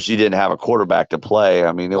 and of course you didn't have a quarterback to play.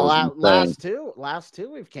 I mean, it The was insane. last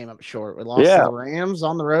two we've came up short. We lost to Yeah, the Rams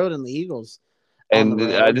on the road and the Eagles on the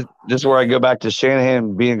and road. this is where I go back to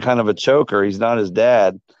Shanahan being kind of a choker. He's not his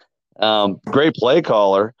dad. Great play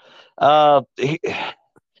caller. Uh, he,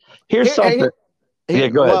 here's Here, something. Yeah,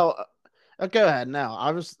 go ahead. well, go ahead. No,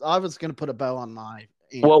 I was going to put a bow on my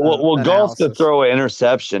Well, golf to analysis. throw an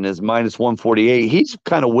interception is minus 148. He's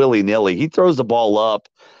kind of willy nilly. He throws the ball up,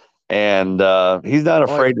 and he's not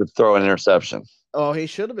Oh, afraid to throw an interception. he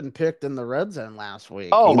should have been picked in the red zone last week.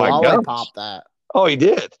 Oh He my gosh. lollipopped that. Oh, he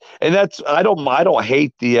did, and that's I don't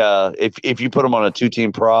hate the if you put him on a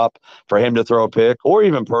 2-team prop for him to throw a pick or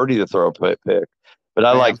even Purdy to throw a pick, but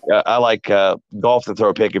Yeah. I like golf to throw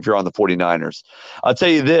a pick if you're on the 49ers. I'll tell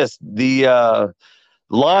you this: the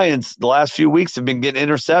Lions the last few weeks have been getting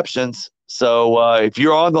interceptions. So if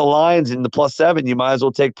you're on the Lions in the +7, you might as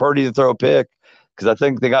well take Purdy to throw a pick because I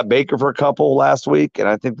think they got Baker for a couple last week, and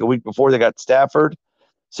I think the week before they got Stafford.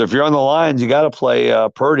 So if you're on the Lions, you got to play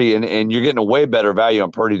Purdy, and you're getting a way better value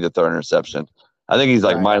on Purdy to throw an interception. I think he's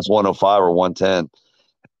like Right. minus 105 or 110.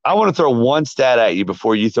 I want to throw one stat at you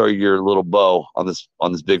before you throw your little bow on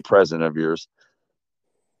this big present of yours.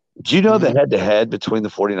 Do you know the Mhm. head-to-head between the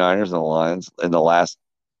 49ers and the Lions in the last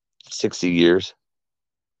 60 years?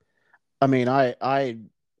 I mean, I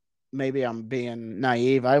maybe I'm being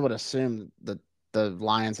naive. I would assume that the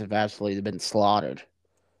Lions have absolutely been slaughtered.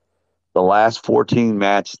 The last 14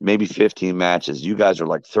 matches, maybe 15 matches, you guys are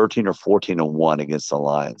like 13 or 14-1 against the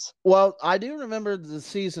Lions. Well, I do remember the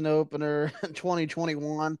season opener in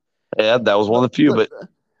 2021. Yeah, that was one The of the few, but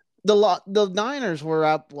the Niners were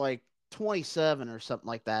up like 27 or something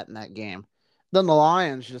like that in that game. Then the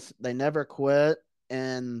Lions they never quit,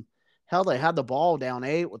 and hell, they had the ball down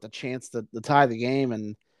 8 with a chance to tie the game,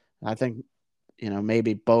 and I think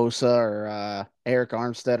maybe Bosa or Eric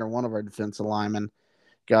Armstead or one of our defensive linemen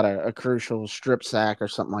got a crucial strip sack or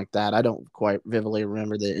something like that. I don't quite vividly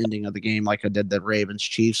remember the ending of the game like I did the Ravens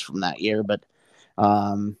Chiefs from that year, but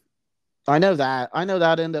um, I know that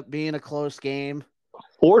ended up being a close game.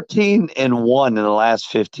 14-1 in the last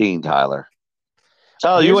 15, Tyler.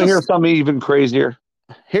 Tyler, you Here's want a to hear something even crazier?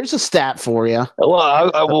 here's a stat for you.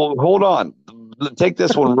 Well, I will hold on. Take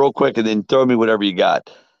this one real quick and then throw me whatever you got.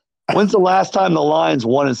 When's the last time the Lions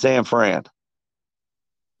won in San Fran?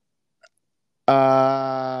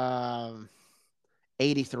 Um,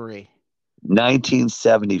 83.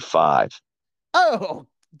 1975. Oh,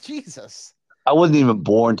 Jesus. I wasn't even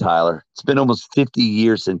born, Tyler. It's been almost 50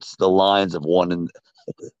 years since the Lions have won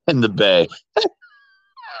in the Bay.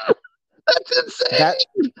 That's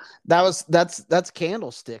insane. That's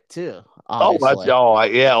Candlestick too, obviously.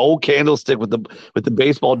 Yeah, old candlestick with the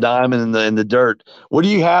baseball diamond in the dirt. What do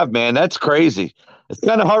you have, man? That's crazy. It's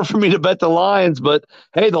kind of hard for me to bet the Lions, but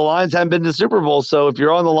hey, the Lions haven't been to the Super Bowl, so if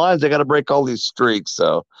you're on the Lions, they got to break all these streaks.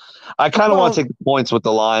 So I kind of want to Well, take the points with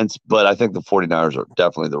the Lions, but I think the 49ers are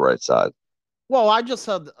definitely the right side. I just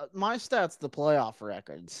had my stats, the playoff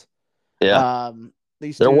records. Yeah, Um,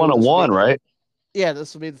 these they're two, this will be 1-1, right?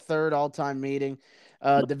 this will be the third all-time meeting.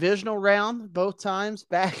 Divisional round both times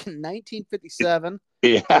back in 1957. The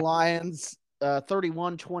Yeah, Lions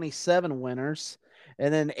 31-27 winners,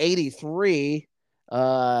 and then 83.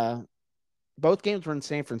 Uh, both games were in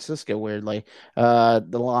San Francisco. Weirdly, the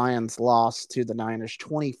Lions lost to the Niners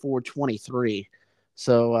 24-23.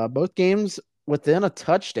 So both games within a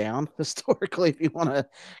touchdown historically, if you want to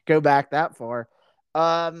go back that far.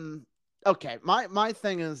 Okay, my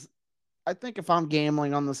thing is, I think if I'm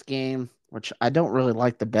gambling on this game, which I don't really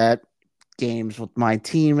like to bet games with my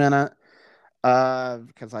team in it,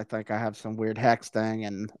 because I think I have some weird hex thing,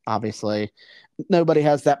 and obviously nobody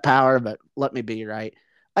has that power. But let me be right.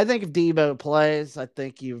 I think if Debo plays, I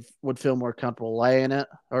think you would feel more comfortable laying it,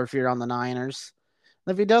 or if you're on the Niners.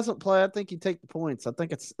 And if he doesn't play, I think you take the points. I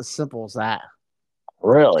think it's as simple as that. And,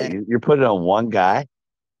 really? You're putting on one guy?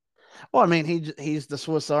 I mean, he's the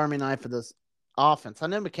Swiss Army knife of this offense. I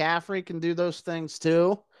know McCaffrey can do those things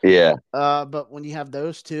too, Yeah. But when you have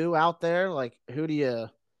those two out there, like who do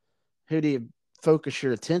you focus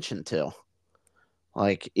your attention to?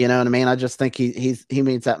 Like, you know what I mean? I just think he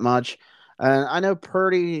means that much. And I know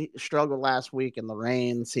Purdy struggled last week and the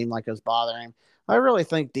rain seemed like it was bothering him. I really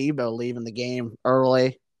think Debo leaving the game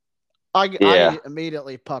early. Yeah. I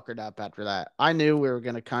immediately puckered up after that. I knew we were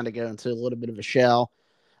going to kind of go into a little bit of a shell.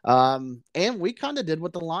 And we kind of did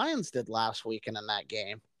what the Lions did last weekend in that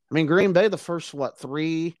game. I mean, Green Bay, the first,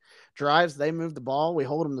 three drives, they moved the ball. We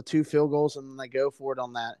hold them to 2 field goals, and then they go for it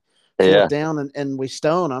on that fourth Yeah. down, and we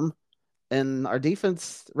stone them. And our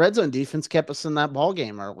defense, red zone defense, kept us in that ball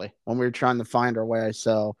game early when we were trying to find our way.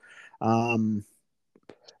 So, um,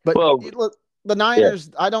 but Well, look, the yeah. Niners,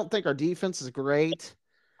 I don't think our defense is great,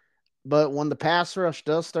 but when the pass rush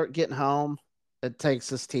does start getting home, it takes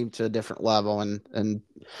this team to a different level. And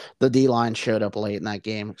the D line showed up late in that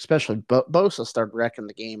game, especially Bosa started wrecking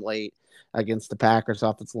the game late against the Packers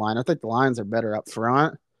offensive line. I think the Lions are better up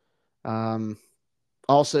front. Um,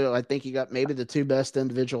 Also, I think you got maybe the two best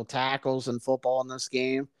individual tackles in football in this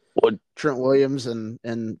game. What Trent Williams and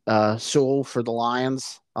Sewell for the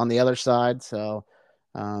Lions on the other side. So,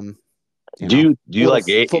 um, do you little like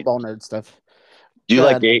football nerd stuff. do you Go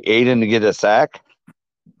like ahead. Aiden to get a sack?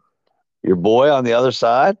 Your boy on the other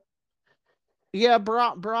side? Yeah,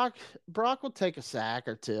 Brock will take a sack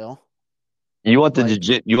or two. Like, You want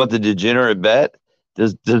the degenerate bet?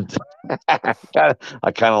 Does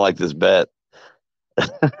I kind of like this bet.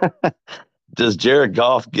 Does Jared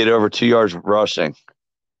Goff get over 2 yards rushing?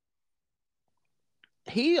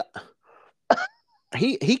 he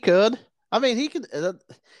he could. I mean,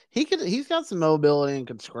 he's got some mobility and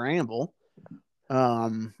could scramble.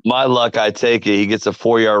 Um, My luck, I take it. He gets a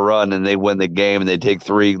 4 yard run and they win the game and they take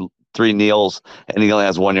three kneels and he only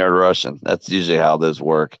has 1 yard rushing. That's usually how those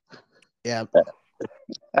work. yeah,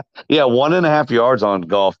 Yeah, 1.5 yards on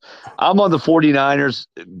Golf. I'm on the 49ers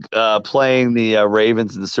playing the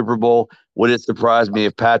Ravens in the Super Bowl. Would it surprise me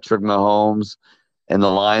if Patrick Mahomes and the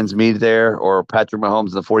Lions meet there or Patrick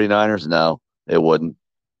Mahomes and the 49ers? No, it wouldn't.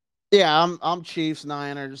 yeah. I'm Chiefs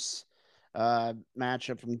Niners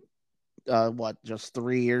matchup from just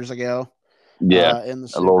 3 years ago Yeah, in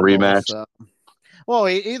the a little Super Bowl. rematch. So, well,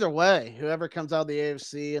 either way, whoever comes out of the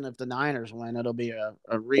AFC and if the Niners win, it'll be a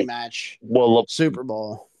rematch Well, Super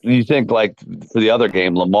Bowl. you think like for the other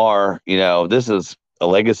game, Lamar, this is a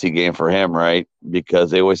legacy game for him, right?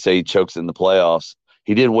 Because they always say he chokes in the playoffs.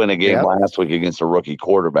 He did win a game Yep, last week against a rookie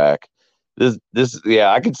quarterback.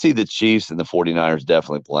 Yeah, I could see the Chiefs and the 49ers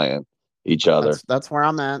definitely playing each other. that's where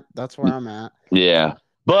I'm at. That's where I'm at. Yeah.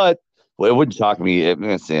 But it wouldn't shock me.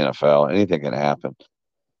 It's the NFL. Anything can happen.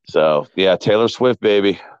 So yeah, Taylor Swift,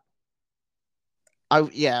 baby.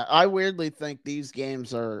 I weirdly think these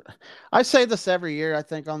games are. I say this every year. I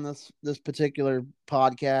think on this particular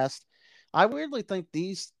podcast, I weirdly think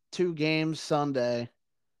these two games Sunday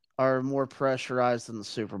are more pressurized than the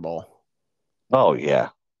Super Bowl. Oh yeah.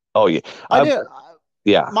 Oh yeah. I I do.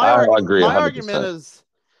 yeah, My I argument. agree My argument 100%. is.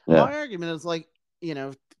 Yeah. My argument is like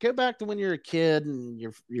go back to when you're a kid and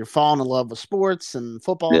you're falling in love with sports and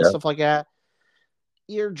football and Yeah. stuff like that.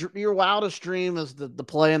 Your wildest dream is the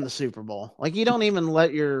play in the Super Bowl. Like you don't even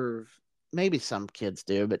let your maybe some kids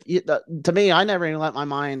do, but to me, I never even let my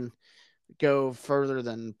mind go further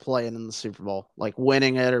than playing in the Super Bowl, like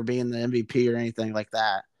winning it or being the MVP or anything like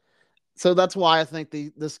that. So that's why I think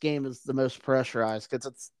this game is the most pressurized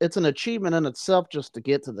because it's an achievement in itself just to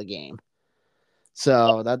get to the game.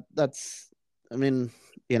 So that's I mean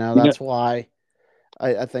You know, that's why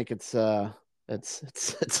I think it's a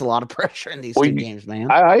lot of pressure in these well, two games, man.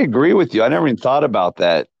 I agree with you. I never even thought about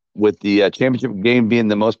that with the championship game being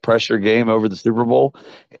the most pressure game over the Super Bowl.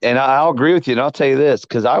 And I'll agree with you. And I'll tell you this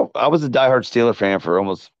because I was a diehard Steeler fan for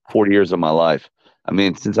almost 40 years of my life. I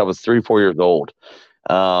mean, since I was 3, 4 years old.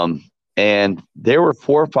 Um, and there were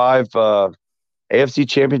 4 or 5 AFC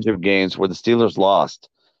championship games where the Steelers lost.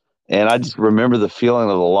 And I just remember the feeling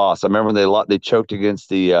of the loss. I remember they choked against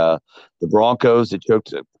the Broncos. They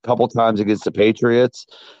choked a couple times against the Patriots.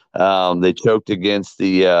 They choked against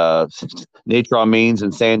the Natron Means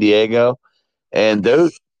in San Diego, and Yeah,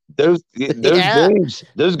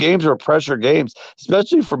 those games were pressure games,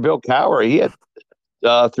 especially for Bill Cowher. He had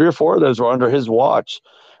 3 or 4 of those were under his watch.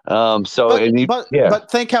 So but and he, but yeah, but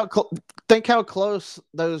think how close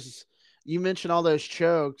those you mentioned all those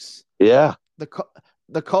chokes. yeah, The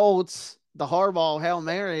the Colts, the Harbaugh Hail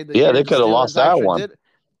Mary, the yeah, year they the could have lost Steelers that actually one. did.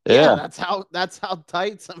 Yeah, Yeah, that's how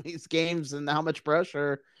tight some of these games and how much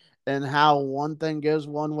pressure and how one thing goes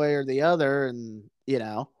one way or the other, and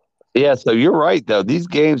yeah. So you're right though. These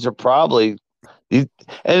games are probably You,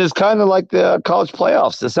 and it's kind of like the college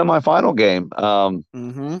playoffs, the semifinal game.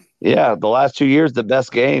 Mm-hmm. Yeah, the last 2 years, the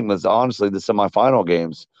best game was honestly the semifinal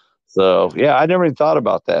games. So yeah, I never even thought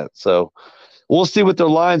about that. So we'll see what their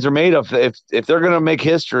lines are made of. If they're going to make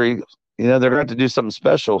history, they're going to have to do something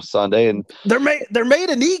special Sunday. And They're made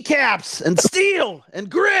of kneecaps and steel and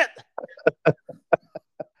grit.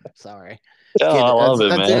 Sorry. yeah, I Kid, love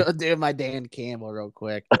it, man. do my Dan Campbell real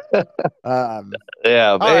quick. Um,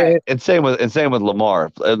 Yeah, all right. and same with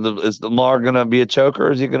Lamar. Is Lamar going to be a choker,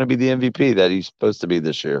 or is he going to be the MVP that he's supposed to be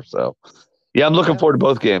this year? So yeah, I'm looking Yeah, forward to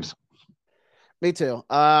both games. me too.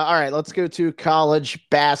 All right, let's go to college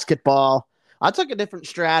basketball. I took a different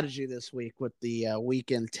strategy this week with the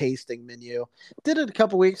weekend tasting menu. Did it a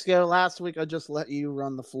couple weeks ago. Last week, I just let you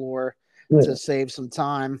run the floor to save some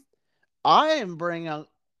time. I am bringing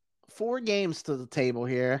 4 games to the table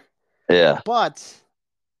here, Yeah, but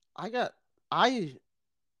I got I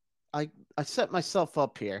I I set myself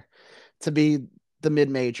up here to be the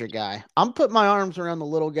mid-major guy. I'm putting my arms around the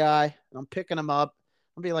little guy and I'm picking him up.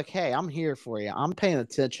 I'll be like, "Hey, I'm here for you. I'm paying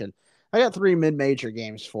attention." I got 3 mid-major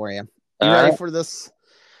games for you. You all ready right. for this?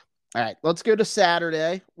 All right, let's go to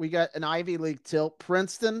Saturday. We got an Ivy League tilt.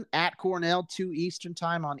 Princeton at Cornell, 2 Eastern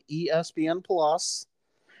time on ESPN Plus.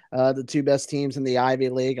 The two best teams in the Ivy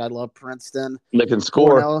League. I love Princeton. They can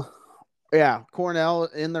score. Cornell, yeah, Cornell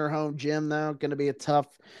in their home gym though, going to be a tough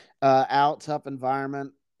tough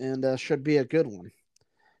environment, and should be a good one.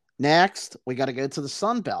 Next, we got to go to the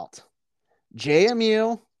Sun Belt.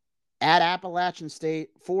 JMU at Appalachian State,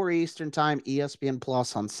 4 Eastern time, ESPN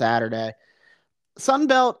Plus on Saturday. Sun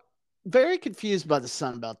Belt, very confused by the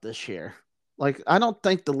Sun Belt this year. Like, I don't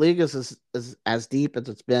think the league is as deep as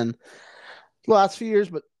it's been the last few years,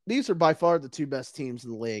 but these are by far the two best teams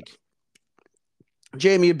in the league.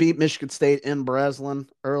 JMU beat Michigan State in Breslin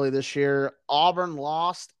early this year. Auburn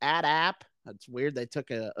lost at App. That's weird. They took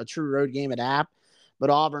a true road game at App, but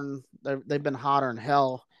Auburn, they've been hotter than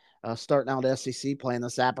hell. Starting out SEC playing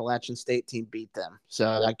this Appalachian State team beat them,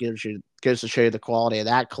 so that goes to show you the quality of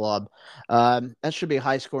that club. That should be a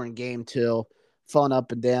high scoring game too, fun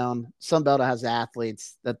up and down. Sunbelt has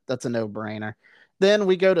athletes. That's a no brainer. Then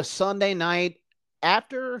we go to Sunday night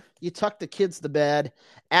after you tuck the kids to bed.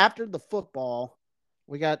 After the football,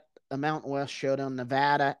 we got a Mountain West showdown.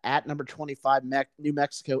 Nevada at number 25, New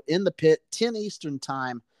Mexico in the pit, 10 Eastern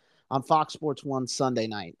time on Fox Sports 1 Sunday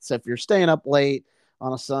night. So if you're staying up late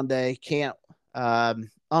on a Sunday, can't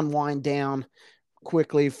unwind down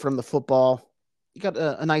quickly from the football, you got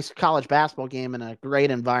a nice college basketball game and a great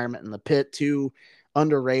environment in the pit. Two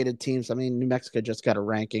underrated teams. I mean, New Mexico just got a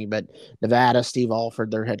ranking, but Nevada, Steve Alford,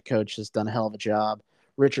 their head coach, has done a hell of a job.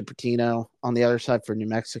 Richard Pitino on the other side for New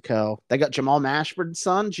Mexico. They got Jamal Mashburn's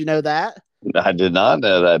son. Did you know that? I did Uh, not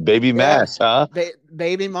know that. Baby yeah, Mass, huh?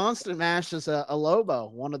 Baby Monster Mash is a Lobo,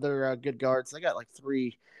 one of their good guards. They got like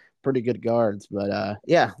 3 pretty good guards, but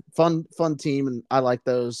yeah, fun team, and I like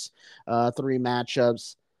those 3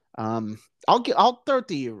 matchups. Um, I'll throw it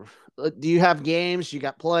to you. Do you have games? You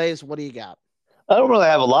got plays? What do you got? I don't really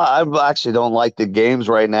have a lot. I actually don't like the games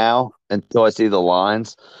right now until I see the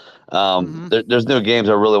lines. Mm-hmm. There's no games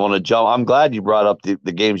I really want to jump. I'm glad you brought up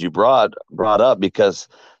the games you brought up because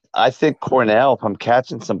I think Cornell, if I'm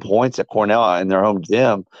catching some points at Cornell in their home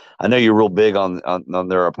gym, I know you're real big on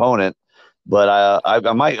their opponent, but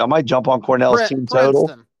I might jump on Cornell's team total.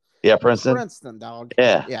 Princeton. Yeah, It's Princeton. Princeton, dog.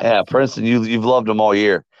 Yeah, Yeah. yeah, Princeton. You've loved them all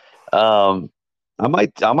year. Um, I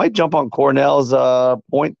might jump on Cornell's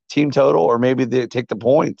point team total, or maybe they take the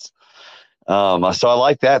points. So I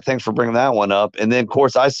like that. Thanks for bringing that one up. And then, of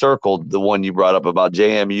course, I circled the one you brought up about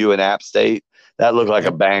JMU and App State. That looked like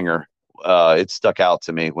a Yep. banger. It stuck out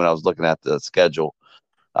to me when I was looking at the schedule.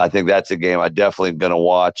 I think that's a game I definitely going to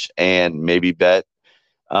watch and maybe bet.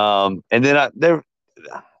 And then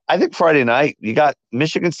I think Friday night you got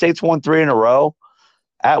Michigan State's won 3 in a row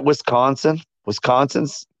at Wisconsin.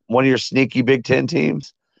 Wisconsin's one of your sneaky Big Ten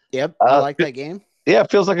teams. Yep. I like that game. Yeah,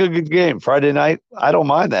 it feels like a good game. Friday night, I don't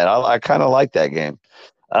mind that. I kind of like that game.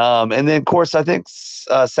 And then, of course, I think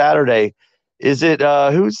Saturday, is it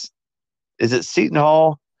is it Seton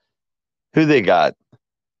Hall? Who they got?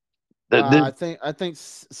 I think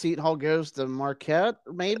Seton Hall goes to Marquette,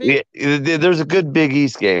 maybe. There's a good Big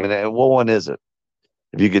East game. And what one is it?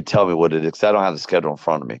 If you could tell me what it is, 'cause I don't have the schedule in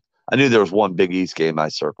front of me. I knew there was one Big East game I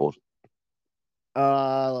circled.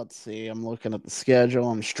 Let's see. I'm looking at the schedule.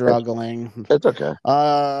 I'm struggling. It's okay.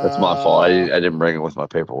 That's my fault. I didn't bring it with my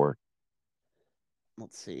paperwork.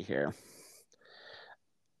 Let's see here.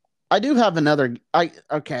 I do have another. Yeah.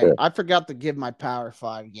 I forgot to give my Power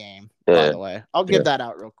Five game. By Yeah. the way, I'll Yeah. give that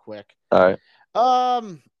out real quick. All right.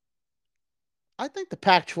 Um, I think the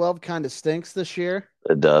Pac-12 kind of stinks this year.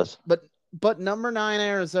 It does. But number 9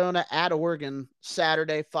 Arizona at Oregon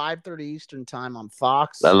Saturday 5:30 Eastern time on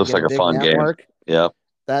Fox. That looks Again, like a a big fun game. network. Yeah.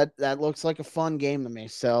 That looks like a fun game to me.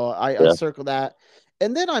 So I Yeah. circle that.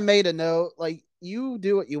 And then I made a note, like, you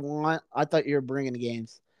do what you want. I thought you were bringing the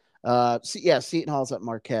games. Seton Hall's at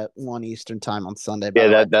Marquette 1 Eastern time on Sunday. By Yeah,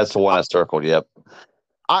 the way, that's the one I circled. Yep.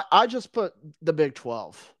 I just put the Big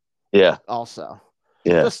 12 Yeah. also.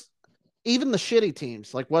 Yeah. Just even the shitty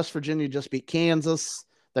teams like West Virginia just beat Kansas.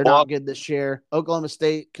 They're Well, not good this year. Oklahoma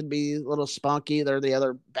State could be a little spunky. They're the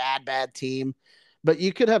other bad team. But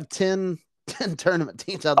you could have 10 tournament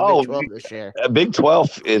teams out of the Big 12 this year. Big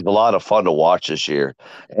 12 is a lot of fun to watch this year.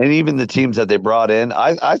 And even the teams that they brought in,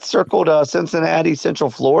 I circled Cincinnati, Central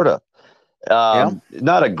Florida.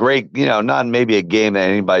 Not a great, not maybe a game that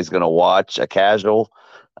anybody's going to watch, a casual.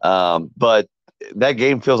 But that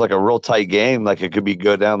game feels like a real tight game, like it could be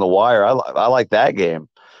go down the wire. I like that game.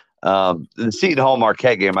 The Seton Hall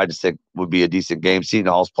Marquette game, I just think would be a decent game.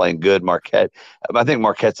 Seton Hall's playing good. Marquette, I think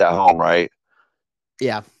Marquette's at home, right?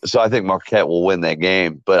 Yeah. So I think Marquette will win that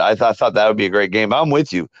game. But I thought that would be a great game. I'm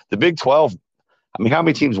with you. The Big 12. I mean, how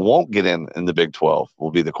many teams won't get in the Big 12 will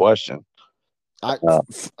be the question. I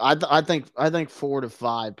think 4 to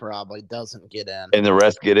 5 probably doesn't get in, and the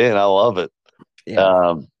rest get in. I love it.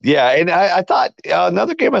 Yeah. And I thought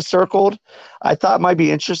another game I circled, I thought might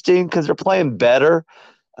be interesting because they're playing better.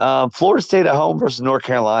 Florida State at home versus North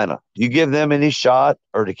Carolina. Do you give them any shot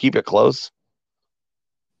or to keep it close?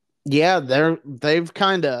 Yeah, they've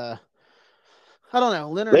kind of, I don't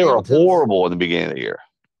know. They were horrible in the beginning of the year.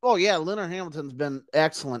 Oh yeah, Leonard Hamilton's been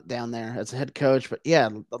excellent down there as a head coach, but yeah,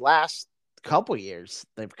 the last couple years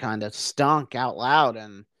they've kind of stunk out loud,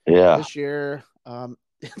 and this year, the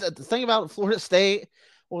thing about Florida State,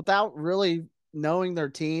 without really knowing their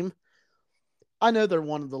team, I know they're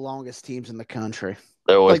one of the longest teams in the country.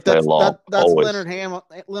 They're always that's long. That's always.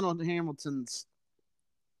 Leonard Hamilton's.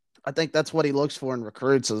 I think that's what he looks for in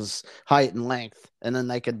recruits is height and length, and then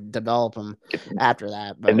they could develop them after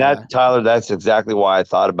that. But, Tyler, that's exactly why I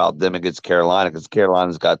thought about them against Carolina, because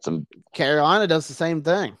Carolina's got some. Carolina does the same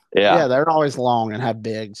thing. Yeah, they're always long and have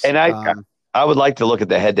bigs. And I would like to look at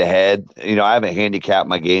the head-to-head. I haven't handicapped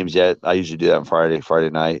my games yet. I usually do that on Friday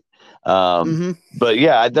night. But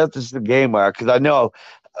yeah, that's just the game where, because I know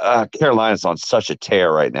Carolina's on such a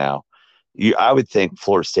tear right now. I would think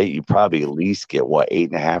Florida State, you probably at least get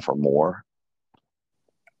 8.5 or more.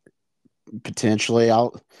 Potentially,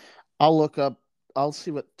 I'll look up. I'll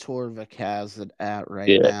see what Torvik has it at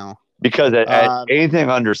now. Because at anything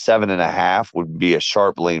under 7.5 would be a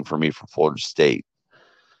sharp lean for me for Florida State.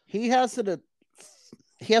 He has it at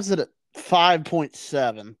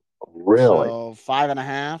 5.7. Really? So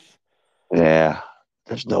 5.5. Yeah,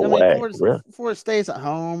 there's no way. Florida State's at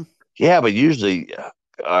home. Yeah, but usually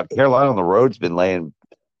Carolina on the road's been laying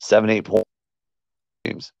 7-8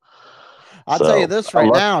 points. I'll tell you this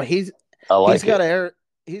now. He's got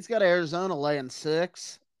Arizona laying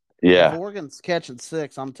 6. Yeah. If Oregon's catching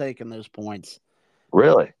 6, I'm taking those points.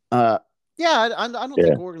 Really? Yeah, I don't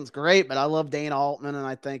think Oregon's great, but I love Dana Altman, and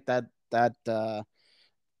I think that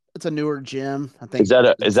it's a newer gym. I think is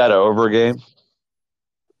that an over game?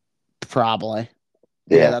 Probably.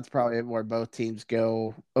 Yeah, that's probably where both teams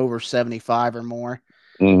go over 75 or more.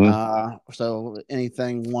 So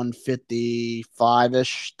anything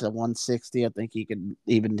 155-ish to 160, I think you could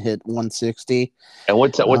even hit 160. And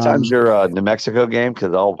what time's your New Mexico game?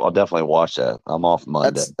 Because I'll definitely watch that. I'm off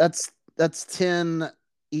Monday. That's 10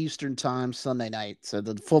 Eastern time Sunday night. So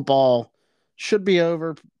the football should be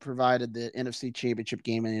over, provided the NFC Championship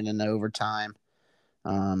game in overtime.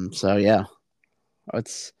 So yeah,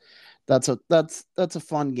 that's a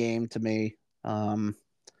fun game to me.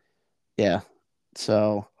 Yeah.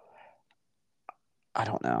 So I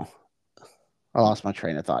don't know. I lost my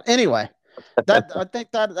train of thought. Anyway, I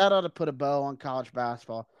think that ought to put a bow on college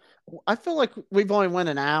basketball. I feel like we've only went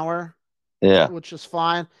an hour. Yeah. Which is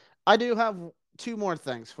fine. I do have 2 more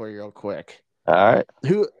things for you real quick. All right.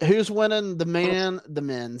 Who's winning the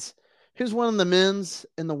men's? Who's winning the men's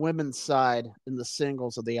and the women's side in the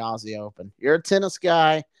singles of the Aussie Open? You're a tennis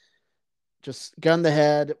guy. Just gun to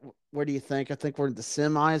head. Where do you think? I think we're in the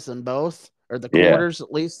semis in both, or the quarters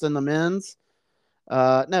at least in the men's.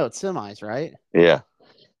 No, it's semis, right? Yeah,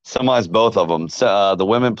 semis, both of them. So the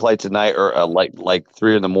women play tonight, or like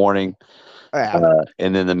 3 in the morning, and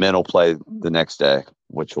then the men will play the next day,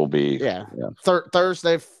 which will be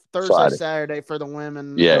Thursday, Saturday for the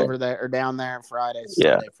women over there or down there, Friday,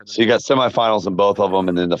 Sunday for the so you got semifinals in both of them,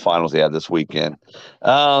 and then the finals this weekend.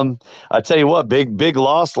 I tell you what, big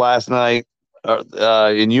loss last night,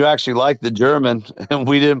 and you actually liked the German, and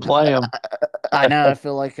we didn't play him. I know. I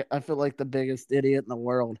feel like the biggest idiot in the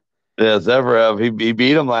world. Yeah, Zverev, he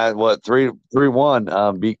beat him last what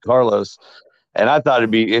 3-1, beat Carlos, and I thought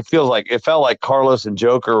it felt like Carlos and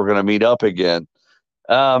Joker were going to meet up again.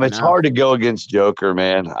 I It's know. hard to go against Joker,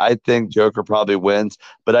 man. I think Joker probably wins,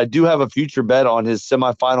 but I do have a future bet on his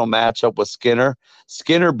semifinal matchup with Skinner.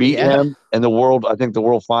 Skinner beat Yeah. him in the world. I think the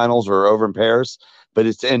world finals are over in Paris, but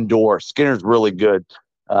it's indoor. Skinner's really good,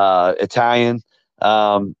 Italian.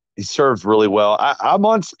 He serves really well. I'm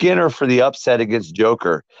on Skinner for the upset against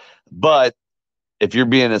Joker, but if you're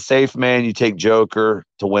being a safe man, you take Joker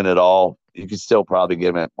to win it all. You can still probably get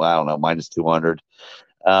him at, well, I don't know, minus 200.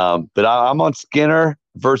 But I'm on Skinner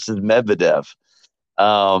versus Medvedev.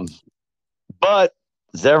 Um, but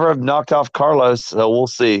Zverev knocked off Carlos, so we'll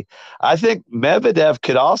see. I think Medvedev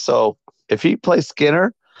could also, if he plays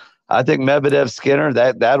Skinner, I think Medvedev Skinner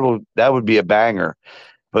that would be a banger.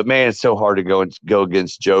 But man, it's so hard to go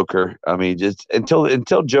against Joker. I mean, just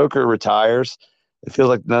until Joker retires, it feels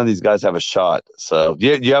like none of these guys have a shot. So,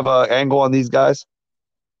 you have an angle on these guys?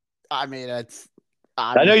 I mean, it's.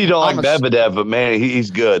 I know I'm. you don't like I'm a. Medvedev, but man, he's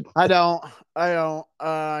good. I don't. I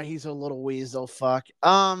don't. He's a little weasel. Fuck.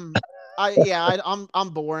 I'm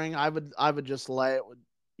boring. I would just lay it with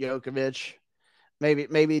Djokovic.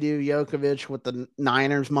 Maybe do Djokovic with the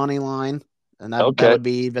Niners money line, and that Okay, would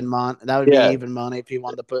be even money. That would be yeah, even money if you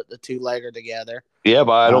wanted to put the two legger together. yeah,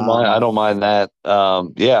 but I don't mind. I Um. don't mind that.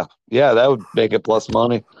 Yeah, yeah, that would make it plus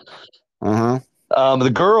money. Uh huh. The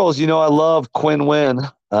girls, I love Quinn Win.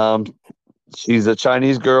 Um, she's a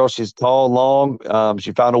Chinese girl. She's tall, long.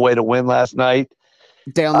 She found a way to win last night.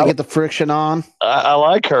 Down to I, get the friction on. I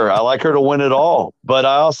like her. I like her to win it all. But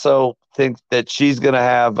I also think that she's going to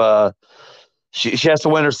have. She has to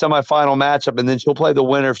win her semifinal matchup, and then she'll play the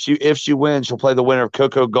winner. If she wins, she'll play the winner of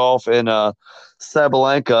Coco Golf and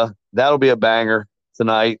Sabalenka. That'll be a banger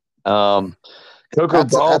tonight. Coco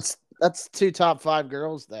That's Golf. that's that's two top five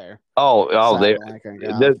girls there. Oh, Sabalenka and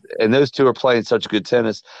Goff. and those two are playing such good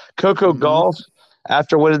tennis. Coco Mm-hmm. Golf,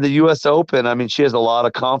 after winning the U.S. Open, I mean, she has a lot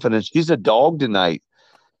of confidence. She's a dog tonight,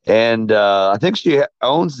 and I think she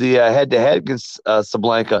owns the head-to-head against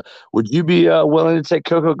Sablanka. Would you be willing to take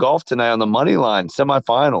Coco Golf tonight on the money line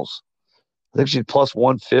semifinals? I think she's plus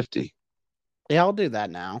 150. Yeah, I'll do that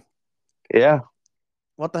now. Yeah.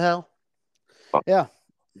 What the hell? Yeah.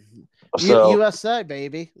 So USA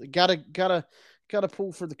baby. Gotta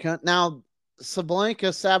pull for the cunt. Now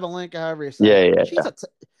Sabalenka, however you say yeah, it. yeah, yeah.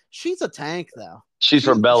 She's a tank though. She's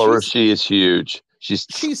from She Belarus. she's She is huge. She's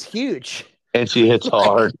she's huge. and she hits Like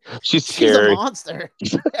hard. She's she's a scary. monster.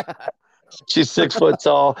 Yeah. She's 6 foot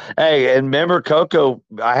tall. Hey, and remember Coco?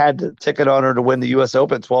 I had the ticket on her to win the U.S.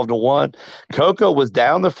 Open 12-1. Coco was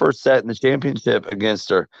down the first set in the championship against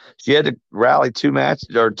her. She had to rally two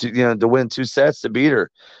matches or to win two sets to beat her.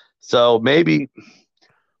 So maybe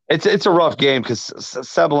it's a rough game because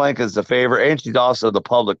Sabalenka is the favorite, and she's also the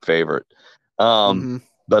public favorite. Um, Mm-hmm.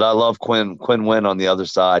 but I love Quinn Win on the other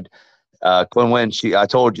side. Quinn Win, I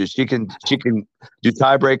told you she can do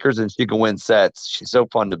tiebreakers and she can win sets. She's so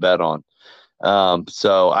fun to bet on.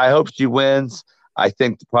 So I hope she wins. I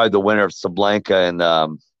think probably the winner of Sablanka and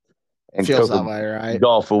Feels that Coco way, right?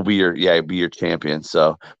 Golf will be your champion.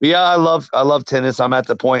 So but yeah, I love tennis. I'm at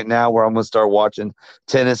the point now where I'm gonna start watching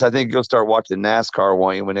tennis. I think you'll start watching NASCAR,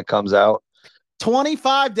 won't you, when it comes out?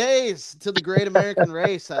 25 days to the Great American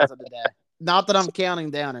Race as of today. Not that I'm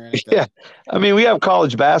counting down or Yeah, anything. I mean we have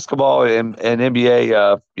college basketball and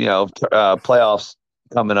NBA playoffs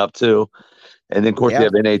coming up too. And then, of course, you Yeah.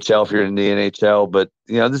 have NHL if you're in the NHL. But,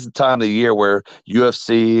 this is the time of the year where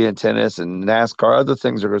UFC and tennis and NASCAR, other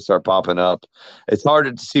things are going to start popping up. It's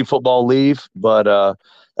hard to see football leave, but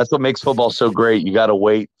that's what makes football so great. You got to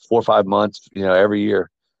wait 4 or 5 months, every year.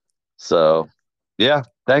 So, yeah,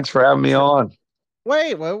 thanks for having me on.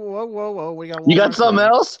 Wait, whoa, whoa, whoa, whoa. We got You one got more something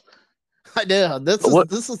thing. else? I do. This is What,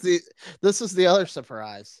 this is the this is the other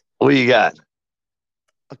surprise. what you got?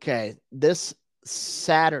 Okay, this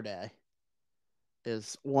Saturday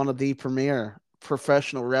is one of the premier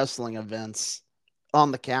professional wrestling events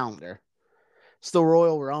on the calendar. It's the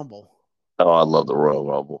Royal Rumble. Oh, I love the Royal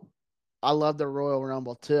Rumble. I love the Royal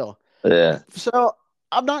Rumble too. Yeah. So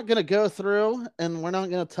I'm not going to go through and we're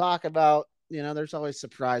not going to talk about, there's always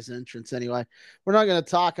surprise entrance anyway. We're not going to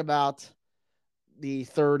talk about the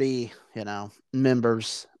 30,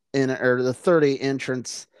 members or the 30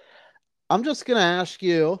 entrants. I'm just going to ask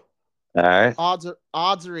you All right.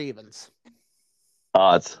 odds or evens.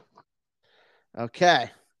 Odds. Okay.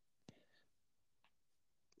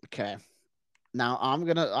 Okay. Now I'm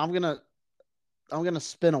gonna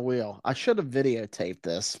spin a wheel. I should have videotaped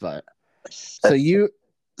this, but so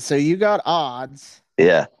you got odds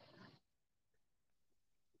Yeah.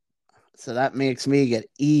 So that makes me get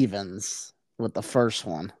evens with the first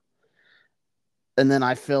one. And then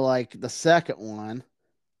I feel like the second one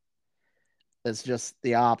is just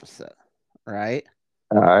the opposite, right?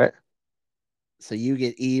 All right. So you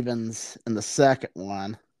get evens in the second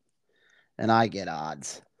one, and I get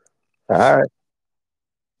odds. All right.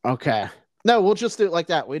 Okay. No, we'll just do it like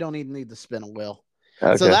that. We don't even need to spin a wheel.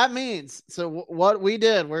 Okay. So that means, what we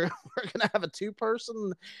did, we're gonna have a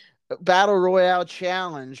 2-person battle royale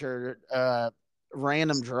challenge or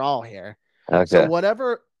random draw here. Okay. So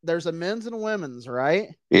whatever, there's a men's and women's,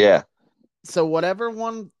 right? Yeah. So whatever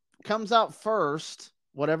one comes out first,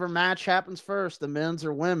 whatever match happens first, the men's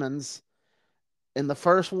or women's, in the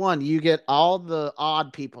first one, you get all the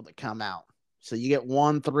odd people that come out. So you get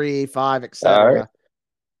 1, 3, 5, etc. Right.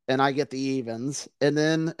 And I get the evens. And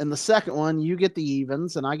then in the second one, you get the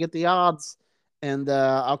evens and I get the odds. And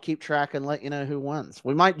I'll keep track and let you know who wins.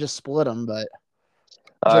 We might just split them, but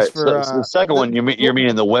all just right. for So the second one, you're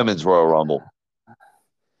meaning the women's Royal Rumble.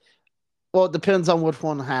 Well, it depends on which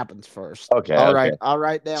one happens first. Okay. All okay. right. I'll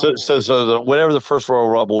write down. So whatever the first Royal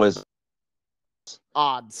Rumble is.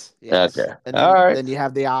 Odds. Yes. Okay. And then, all right. Then you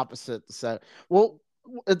have the opposite. So, well,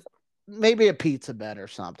 maybe a pizza bet or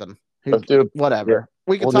something. Let's do whatever. Yeah.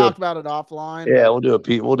 We can talk about it offline. Yeah, we'll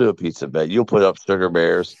do a pizza bet. You'll put up Sugar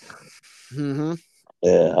Bears. Mm-hmm.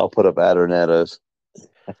 Yeah, I'll put up Adernettos.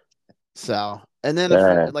 So, and then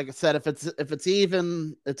if, like I said, if it's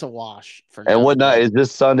even, it's a wash for. And what night is this?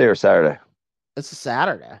 Sunday or Saturday? It's a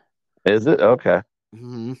Saturday. Is it? Okay.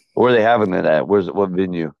 Mm-hmm. Where are they having it at? What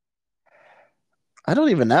venue? I don't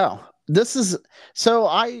even know. This is so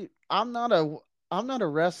I'm not a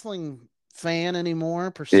wrestling fan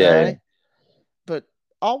anymore per se. Yeah. But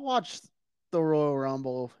I'll watch the Royal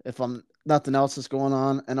Rumble if I'm nothing else is going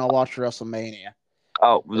on, and I'll watch WrestleMania.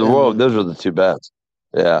 Oh, the Royal, those are the two best.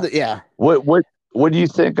 Yeah. Yeah. What do you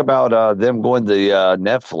think about them going to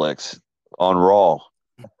Netflix on Raw?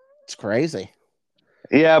 It's crazy.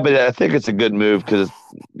 Yeah, but I think it's a good move because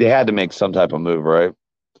they had to make some type of move, right?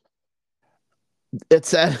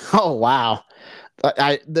 It's at wow.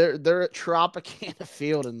 They're at Tropicana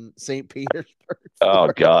Field in St. Petersburg.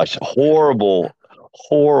 Oh gosh, horrible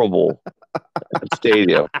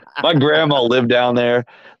stadium. My grandma lived down there.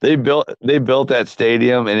 They built that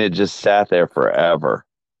stadium and it just sat there forever.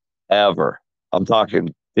 Ever. I'm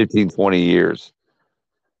talking 15, 20 years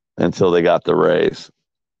until they got the raise.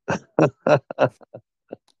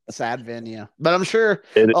 Sad venue, but I'm sure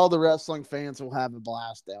all the wrestling fans will have a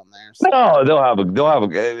blast down there. So. No,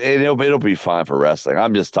 it'll be fine for wrestling.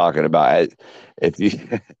 I'm just talking about if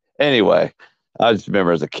you anyway. I just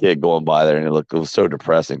remember as a kid going by there and it was so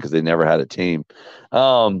depressing because they never had a team.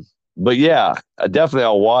 But yeah, definitely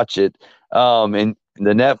I'll watch it. And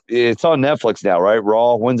it's on Netflix now, right?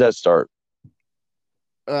 Raw. When's that start?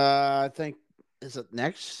 I think is it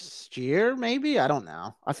next year? Maybe I don't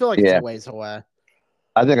know. I feel like it's a ways away.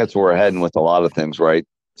 I think that's where we're heading with a lot of things, right?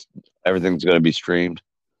 Everything's going to be streamed.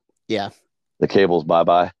 Yeah. The cable's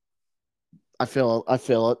bye-bye. I feel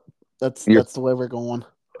it. That's the way we're going.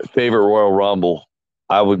 Favorite Royal Rumble?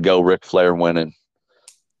 I would go Ric Flair winning.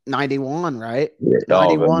 91, right? Yeah,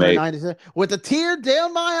 91 or 92. With a tear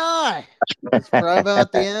down my eye. It's promo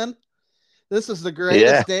at the end. This is the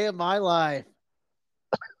greatest day of my life.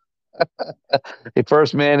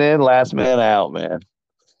 First man in, last man out, man.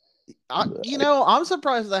 I'm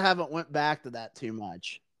surprised they haven't went back to that too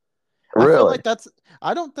much. Really? I feel like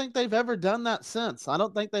I don't think they've ever done that since. I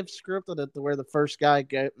don't think they've scripted it to where the first guy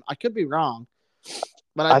I could be wrong.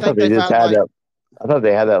 But I think they just had that. I thought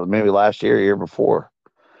they had that maybe last year before.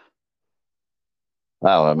 I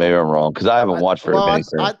don't know. Maybe I'm wrong because I haven't watched very many.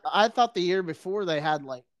 I thought the year before they had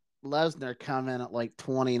like Lesnar come in at like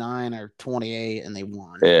 29 or 28 and they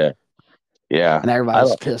won. Yeah. And everybody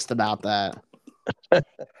was pissed about that.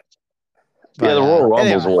 But, the Royal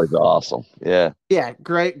Rumble is always awesome. Yeah. Yeah.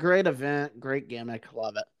 Great event. Great gimmick.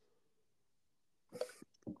 Love it.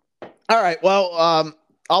 All right. Well,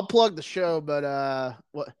 I'll plug the show, but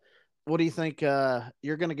what do you think?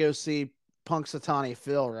 You're going to go see Punxsutawney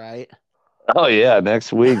Phil, right? Oh yeah,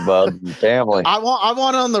 next week, bud. Family. I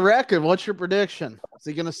want on the record. What's your prediction? Is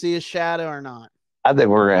he going to see his shadow or not? I think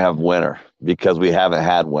we're going to have winter because we haven't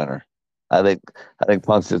had winter. I think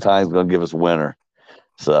Punxsutawney is going to give us winter.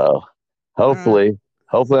 So hopefully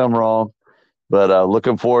I'm wrong, but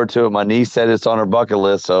looking forward to it. My niece said it's on her bucket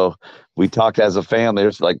list, so we talked as a family.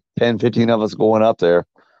 There's like 10, 15 of us going up there.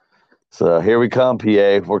 So here we come,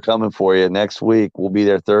 PA. We're coming for you next week. We'll be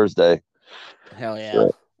there Thursday. Hell yeah.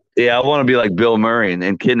 So, yeah, I want to be like Bill Murray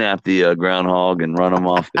and kidnap the groundhog and run him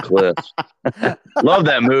off the cliffs. Love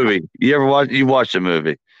that movie. You watched the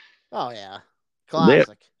movie? Oh yeah, They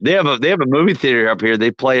Classic. they have a movie theater up here.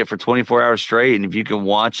 They play it for 24 hours straight, and if you can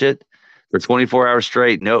watch it for 24 hours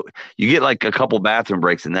straight, no, you get like a couple bathroom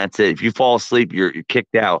breaks, and that's it. If you fall asleep, you're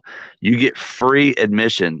kicked out. You get free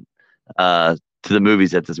admission to the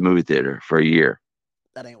movies at this movie theater for a year.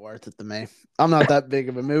 That ain't worth it to me. I'm not that big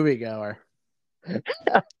of a movie goer.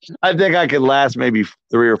 I think I could last maybe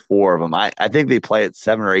 3 or 4 of them. I think they play it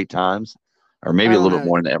 7 or 8 times, or maybe I a don't little bit know.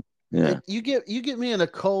 more than that. Yeah. You get me in a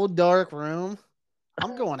cold, dark room.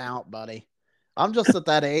 I'm going out, buddy. I'm just at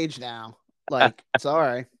that age now. Like,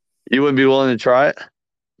 sorry. You wouldn't be willing to try it?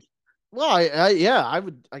 Well, yeah, I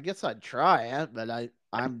would. I guess I'd try it, but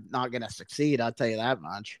I'm not gonna succeed. I'll tell you that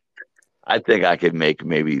much. I think I could make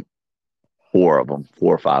maybe 4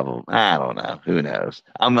 or 5 of them. I don't know. Who knows?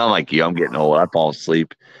 I'm not like you. I'm getting old. I fall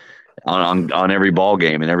asleep on every ball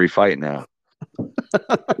game and every fight now.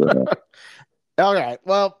 So, All right.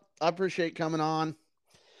 Well, I appreciate coming on.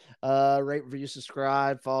 Rate, review,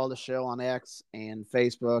 subscribe, follow the show on X and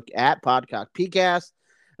Facebook at Podcock PCast.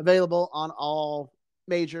 Available on all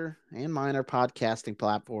major and minor podcasting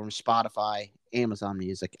platforms: Spotify, Amazon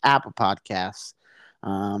Music, Apple Podcasts.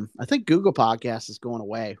 I think Google Podcasts is going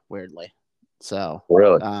away weirdly. So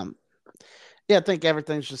really? yeah, I think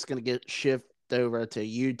everything's just going to get shifted over to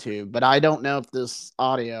YouTube. But I don't know if this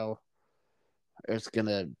audio is going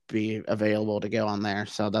to be available to go on there.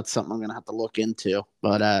 So that's something I'm going to have to look into.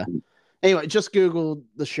 But anyway, just Google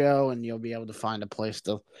the show and you'll be able to find a place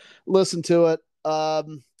to listen to it.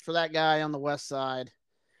 For that guy on the west side,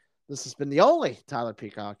 this has been the only Tyler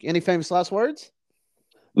Peacock. Any famous last words?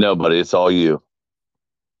 No, buddy. It's all you.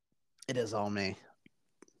 It is all me.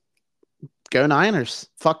 Go Niners.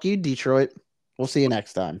 Fuck you, Detroit. We'll see you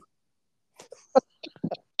next time.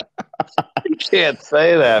 You can't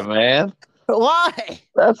say that, man. Why?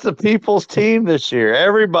 That's the people's team this year.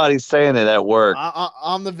 Everybody's saying it at work.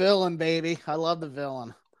 I'm the villain, baby. I love the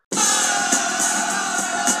villain.